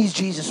world needs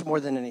Jesus more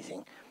than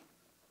anything.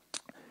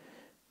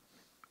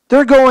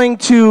 They're going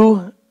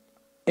to,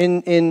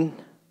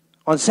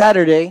 on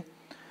Saturday,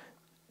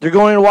 they're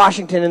going to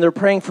Washington and they're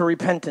praying for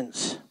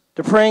repentance.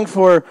 They're praying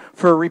for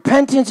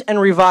repentance and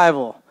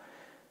revival.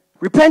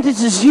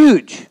 Repentance is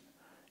huge.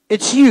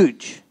 It's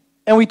huge.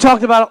 And we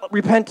talked about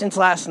repentance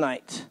last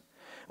night.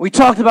 We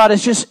talked about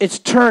it's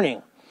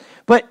turning.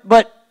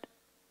 But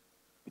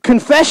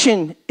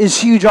confession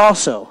is huge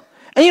also.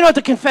 And you don't have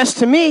to confess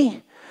to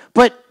me,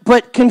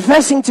 but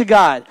confessing to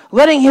God,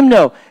 letting him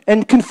know.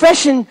 And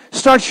confession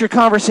starts your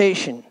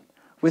conversation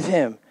with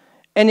him.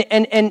 And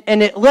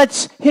it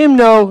lets him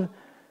know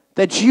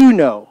that you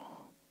know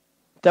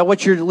that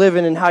what you're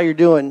living and how you're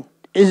doing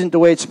isn't the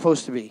way it's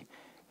supposed to be.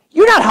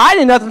 You're not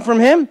hiding nothing from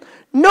him.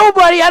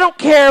 Nobody, I don't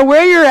care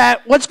where you're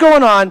at, what's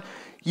going on.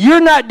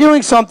 you're not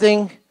doing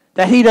something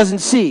that he doesn't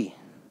see.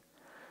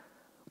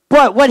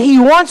 But what he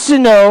wants to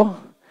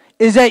know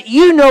is that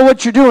you know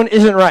what you're doing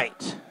isn't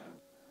right.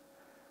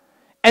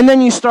 And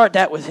then you start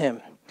that with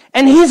him.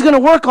 And he's going to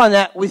work on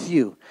that with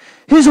you.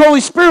 His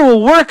Holy Spirit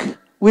will work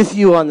with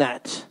you on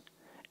that.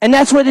 And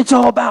that's what it's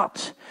all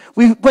about.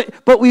 We've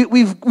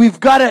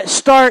got to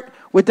start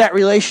with that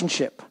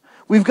relationship.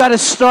 We've got to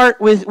start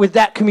with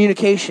that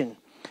communication.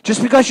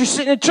 Just because you're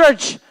sitting in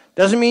church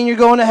doesn't mean you're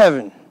going to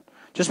heaven.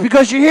 Just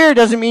because you're here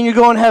doesn't mean you're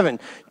going to heaven.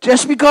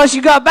 Just because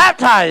you got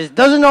baptized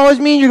doesn't always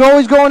mean you're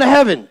always going to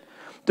heaven.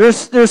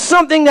 There's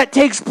something that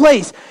takes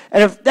place.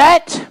 And if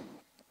that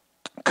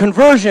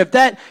conversion, if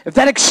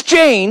that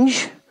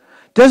exchange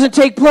doesn't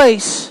take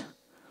place,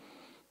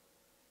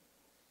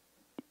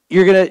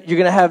 you're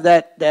gonna have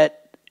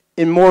that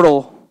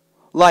immortal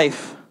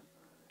life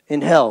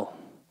in hell.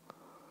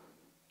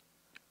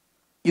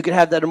 You can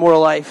have that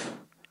immortal life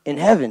in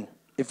heaven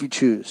if you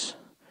choose.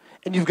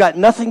 And you've got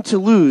nothing to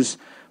lose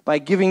by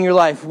giving your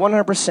life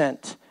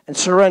 100% and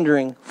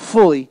surrendering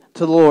fully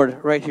to the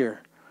Lord right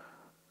here.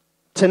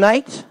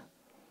 Tonight,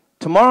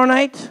 tomorrow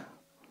might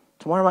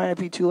not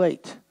be too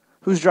late.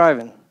 Who's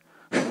driving?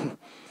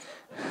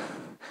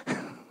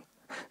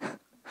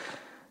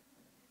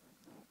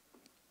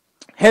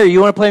 Harry,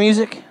 you want to play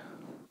music?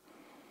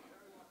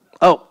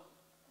 Oh,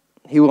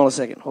 he will in a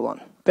second. Hold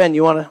on. Ben,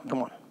 you want to?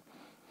 Come on.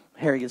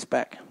 Harry gets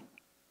back.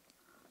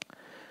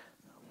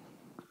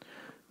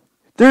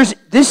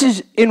 This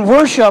is in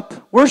worship.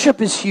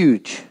 Worship is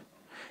huge.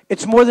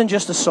 It's more than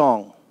just a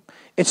song.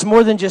 It's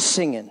more than just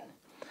singing.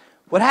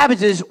 What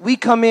happens is we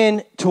come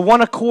in to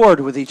one accord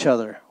with each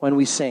other when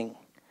we sing.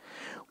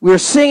 We're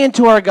singing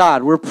to our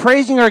God. We're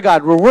praising our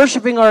God. We're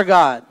worshiping our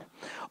God.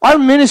 Our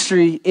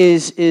ministry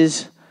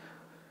is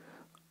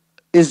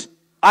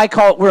I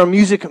call it, we're a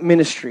music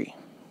ministry.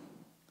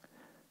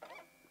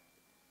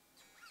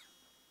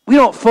 We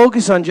don't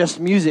focus on just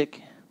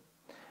music.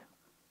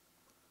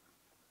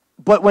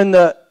 But when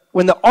the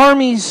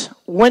armies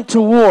went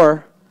to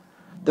war,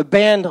 the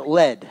band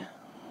led.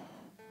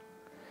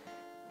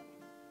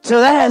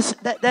 So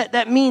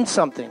that means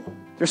something.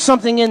 There's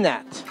something in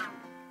that.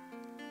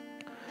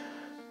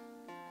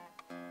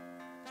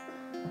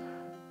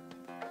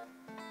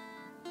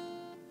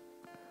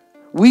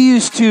 We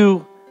used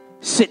to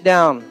sit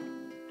down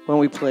when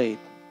we played.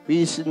 We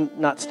used to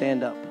not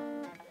stand up.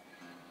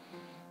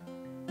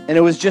 And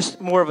it was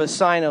just more of a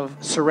sign of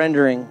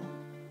surrendering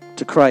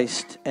to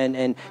Christ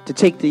and to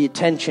take the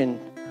attention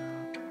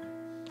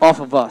off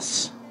of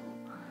us.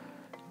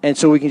 And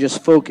so we can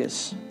just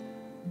focus.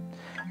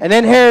 And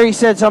then Harry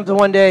said something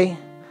one day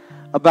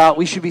about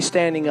we should be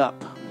standing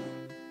up.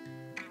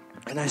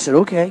 And I said,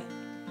 okay.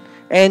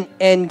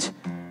 And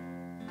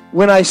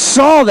when I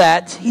saw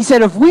that, he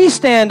said, if we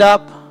stand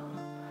up,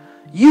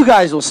 you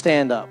guys will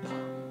stand up.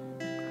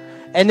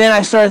 And then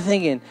I started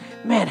thinking,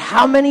 man,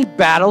 how many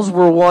battles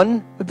were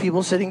won with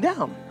people sitting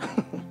down?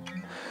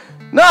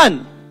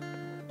 None.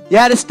 You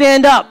had to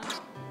stand up.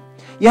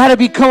 You had to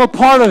become a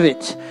part of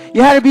it.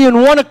 You had to be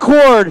in one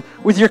accord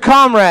with your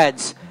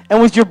comrades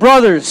and with your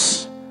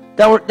brothers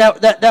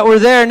that were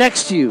there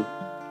next to you.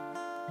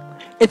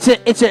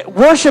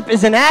 Worship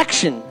is an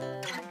action.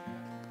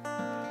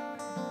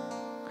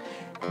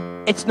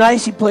 It's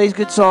nice, he plays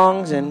good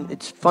songs, and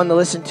it's fun to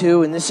listen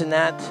to, and this and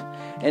that,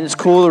 and it's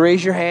cool to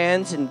raise your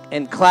hands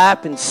and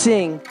clap and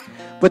sing,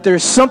 but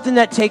there's something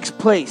that takes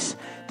place.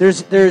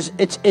 It's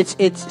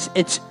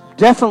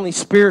definitely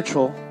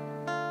spiritual.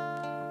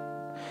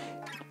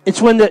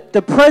 It's when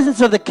the presence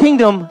of the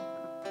kingdom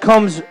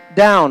comes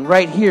down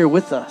right here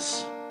with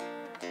us.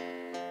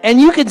 And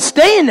you can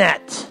stay in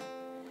that.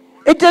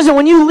 It doesn't,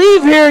 when you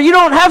leave here, you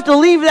don't have to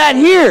leave that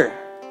here.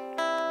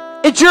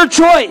 It's your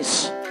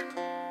choice.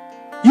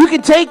 You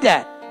can take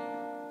that.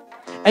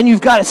 And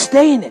you've got to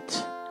stay in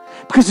it.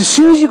 Because as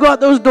soon as you go out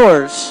those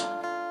doors,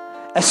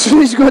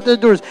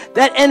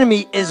 that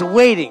enemy is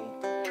waiting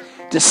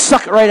to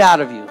suck it right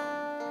out of you.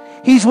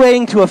 He's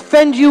waiting to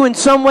offend you in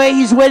some way.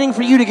 He's waiting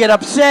for you to get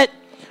upset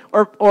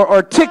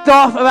or ticked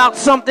off about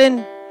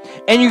something.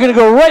 And you're going to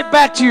go right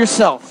back to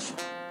yourself.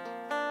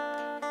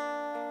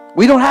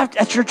 We don't have to.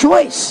 That's your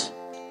choice.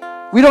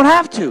 We don't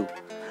have to.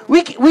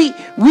 We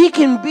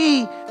can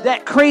be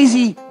that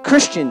crazy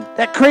Christian,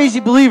 that crazy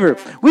believer.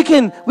 We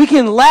can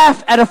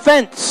laugh at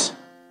offense.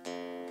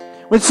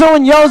 When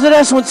someone yells at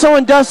us, when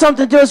someone does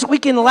something to us, we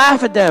can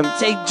laugh at them.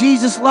 Say,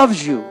 Jesus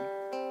loves you.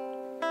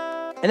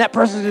 And that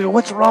person's going to go,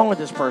 what's wrong with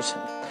this person?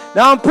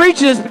 Now I'm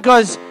preaching this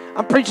because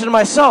I'm preaching to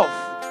myself.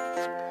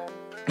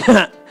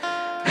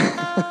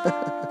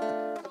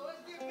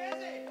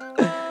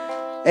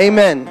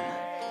 Amen.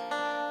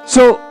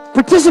 So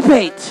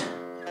participate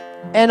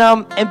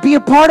and be a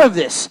part of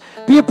this.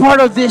 Be a part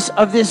of this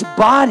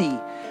body.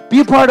 Be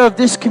a part of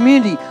this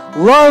community.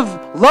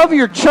 Love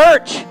your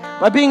church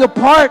by being a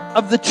part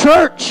of the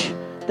church.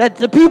 That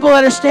the people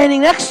that are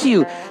standing next to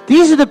you,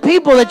 these are the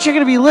people that you're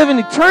going to be living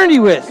eternity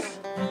with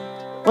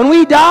when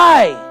we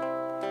die.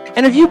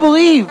 And if you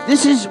believe,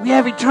 we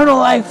have eternal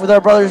life with our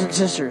brothers and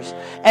sisters.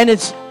 And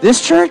it's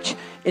this church,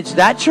 it's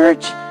that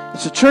church,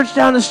 It's a church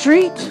down the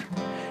street. Do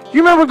you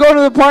remember going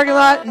to the parking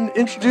lot and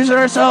introducing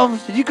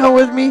ourselves? Did you come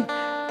with me?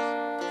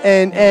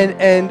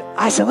 And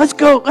I said, let's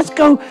go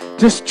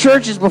to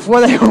churches before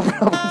they open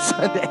up on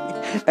Sunday.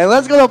 And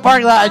let's go to the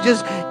parking lot and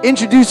just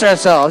introduce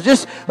ourselves.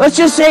 Let's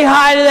just say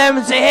hi to them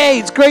and say, hey,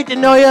 it's great to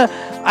know you.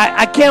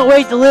 I can't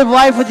wait to live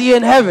life with you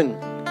in heaven.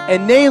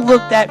 And they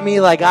looked at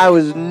me like I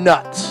was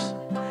nuts.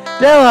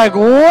 They're like,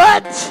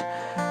 what?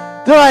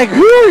 They're like,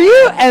 who are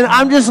you? And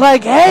I'm just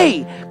like,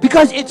 hey,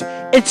 because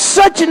it's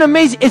such an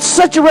amazing, it's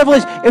such a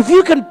revelation. If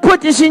you can put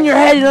this in your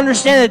head and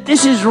understand that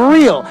this is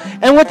real,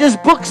 and what this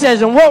book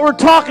says and what we're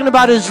talking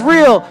about is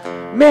real,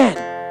 man,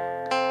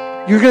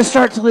 you're going to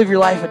start to live your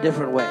life a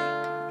different way.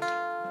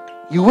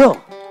 You will.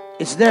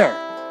 It's there.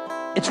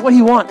 It's what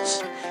he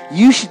wants.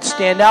 You should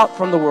stand out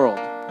from the world.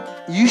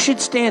 You should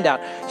stand out.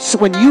 So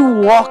when you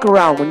walk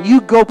around, when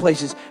you go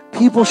places,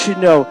 people should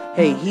know,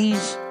 hey,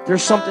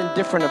 there's something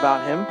different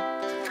about him.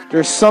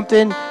 There's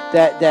something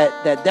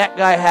that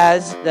guy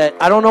has that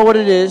I don't know what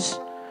it is,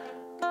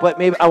 but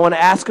maybe I want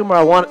to ask him, or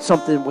I want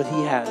something what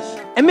he has.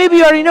 And maybe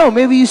you already know.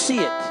 Maybe you see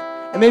it,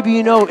 and maybe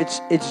you know it's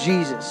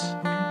Jesus.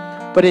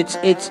 But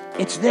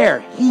it's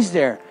there. He's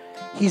there.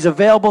 He's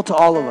available to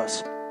all of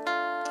us.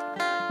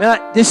 Man,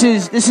 this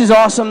is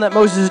awesome that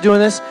Moses is doing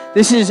this.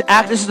 This is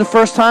the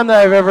first time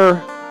that I've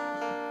ever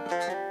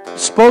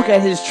spoke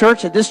at his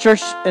church, at this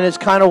church, and it's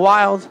kind of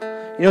wild.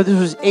 You know, this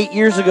was 8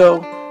 years ago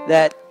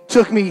that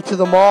took me to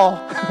the mall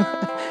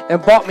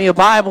and bought me a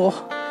Bible.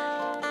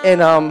 And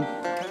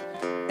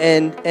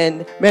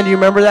man, do you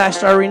remember that? I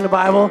started reading the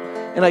Bible,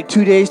 and like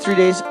 3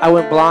 days, I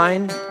went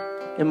blind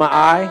in my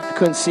eye. I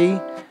couldn't see.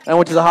 And I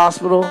went to the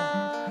hospital,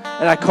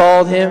 and I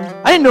called him.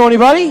 I didn't know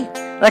anybody.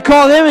 And I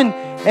called him,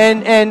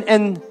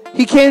 and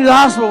he came to the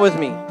hospital with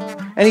me.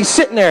 And he's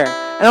sitting there.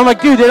 And I'm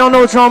like, dude, they don't know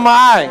what's wrong with my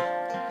eye.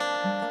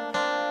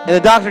 And the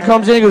doctor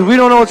comes in and goes, we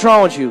don't know what's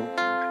wrong with you.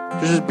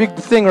 There's this big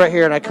thing right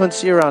here, and I couldn't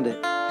see around it.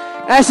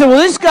 And I said, well,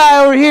 this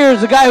guy over here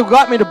is the guy who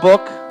got me the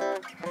book.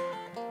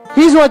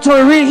 He's the one who told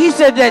me to read it. He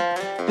said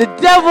that the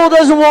devil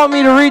doesn't want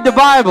me to read the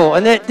Bible,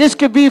 and that this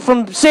could be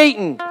from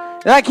Satan,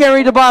 and I can't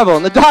read the Bible.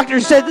 And the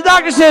doctor says,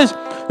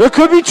 that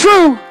could be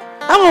true.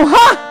 I'm going,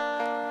 huh?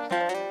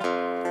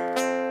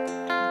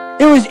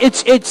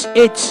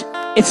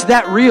 It's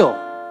that real.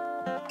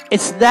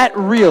 It's that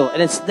real,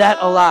 and it's that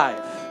alive.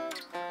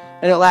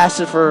 And it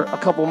lasted for a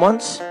couple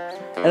months,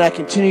 and I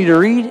continue to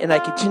read, and I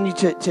continue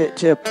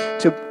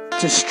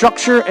to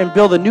structure and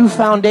build a new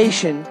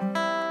foundation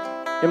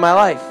in my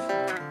life.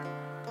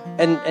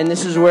 And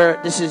this is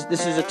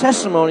a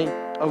testimony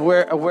of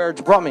where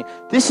it's brought me.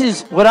 This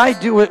is what I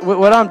do.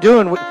 What I'm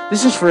doing.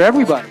 This is for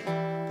everybody.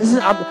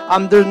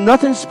 There's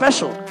nothing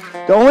special.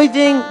 The only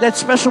thing that's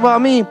special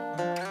about me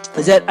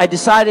is that I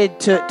decided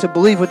to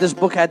believe what this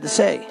book had to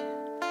say,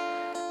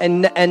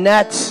 and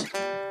that's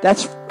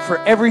for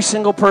every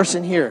single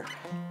person here.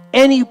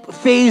 Any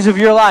phase of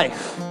your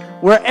life,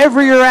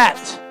 wherever you're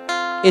at,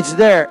 it's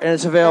there and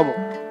it's available.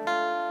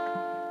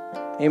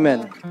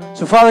 Amen.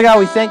 So, Father God,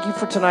 we thank you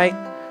for tonight.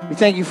 We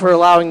thank you for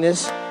allowing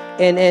this,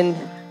 and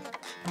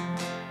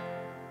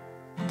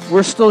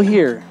we're still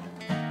here.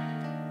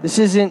 This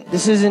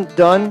isn't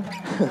done.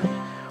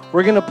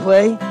 We're gonna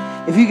play.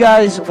 If you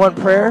guys want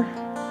prayer,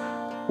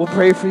 we'll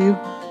pray for you.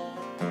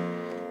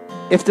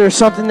 If there's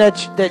something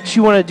that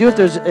you want to do,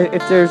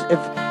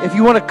 if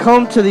you want to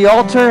come to the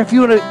altar, if you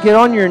want to get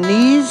on your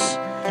knees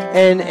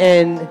and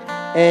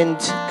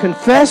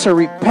confess or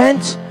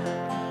repent,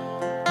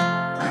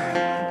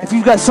 if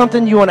you've got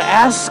something you want to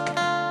ask,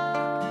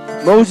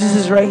 Moses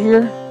is right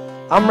here.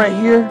 I'm right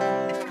here.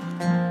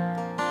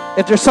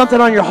 If there's something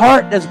on your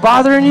heart that's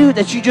bothering you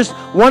that you just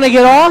want to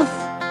get off,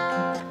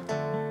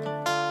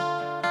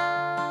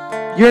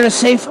 you're in a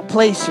safe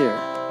place here.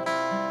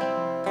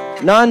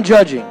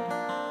 Non-judging.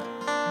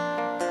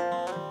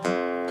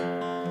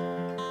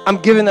 I'm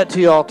giving that to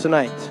you all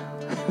tonight.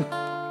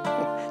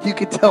 You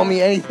can tell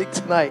me anything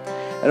tonight,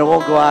 and it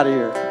won't go out of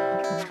here.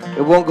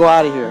 It won't go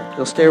out of here.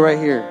 It'll stay right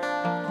here.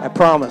 I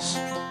promise.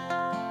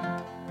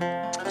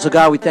 So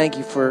God, we thank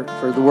you for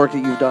the work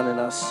that you've done in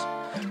us.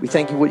 We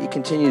thank you for what you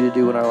continue to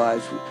do in our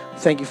lives. We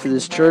thank you for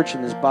this church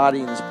and this body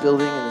and this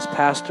building and this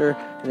pastor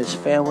and his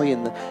family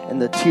and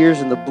the tears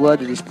and the blood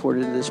that he's poured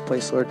into this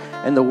place, Lord,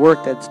 and the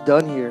work that's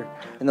done here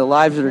and the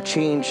lives that are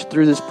changed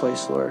through this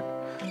place, Lord.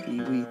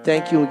 We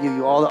thank you and give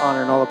you all the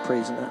honor and all the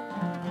praise in that.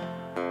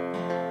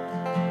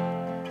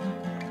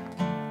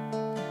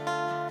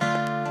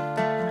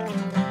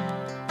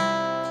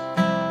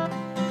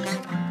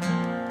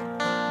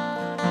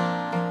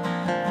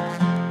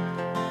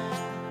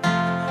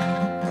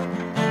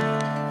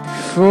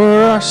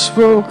 Before I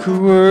spoke a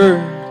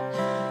word,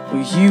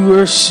 well, you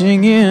were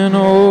singing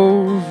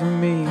over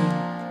me.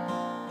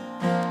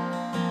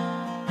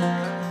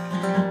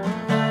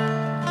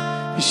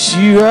 Yes,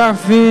 you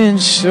have been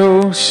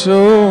so,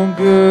 so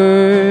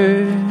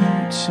good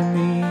to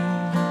me.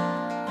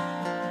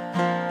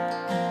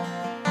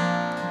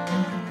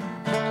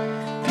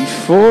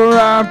 Before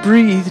I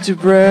breathed a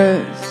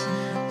breath,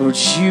 Lord,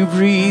 you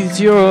breathed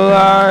your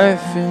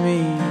life in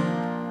me.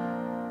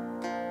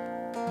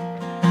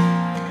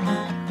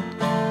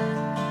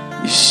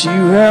 'cause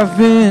you have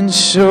been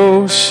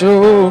so,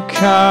 so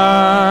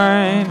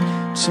kind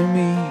to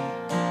me.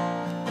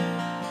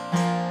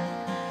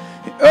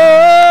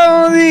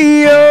 Oh,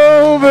 the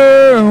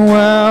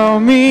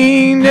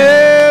overwhelming,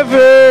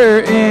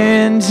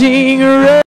 never-ending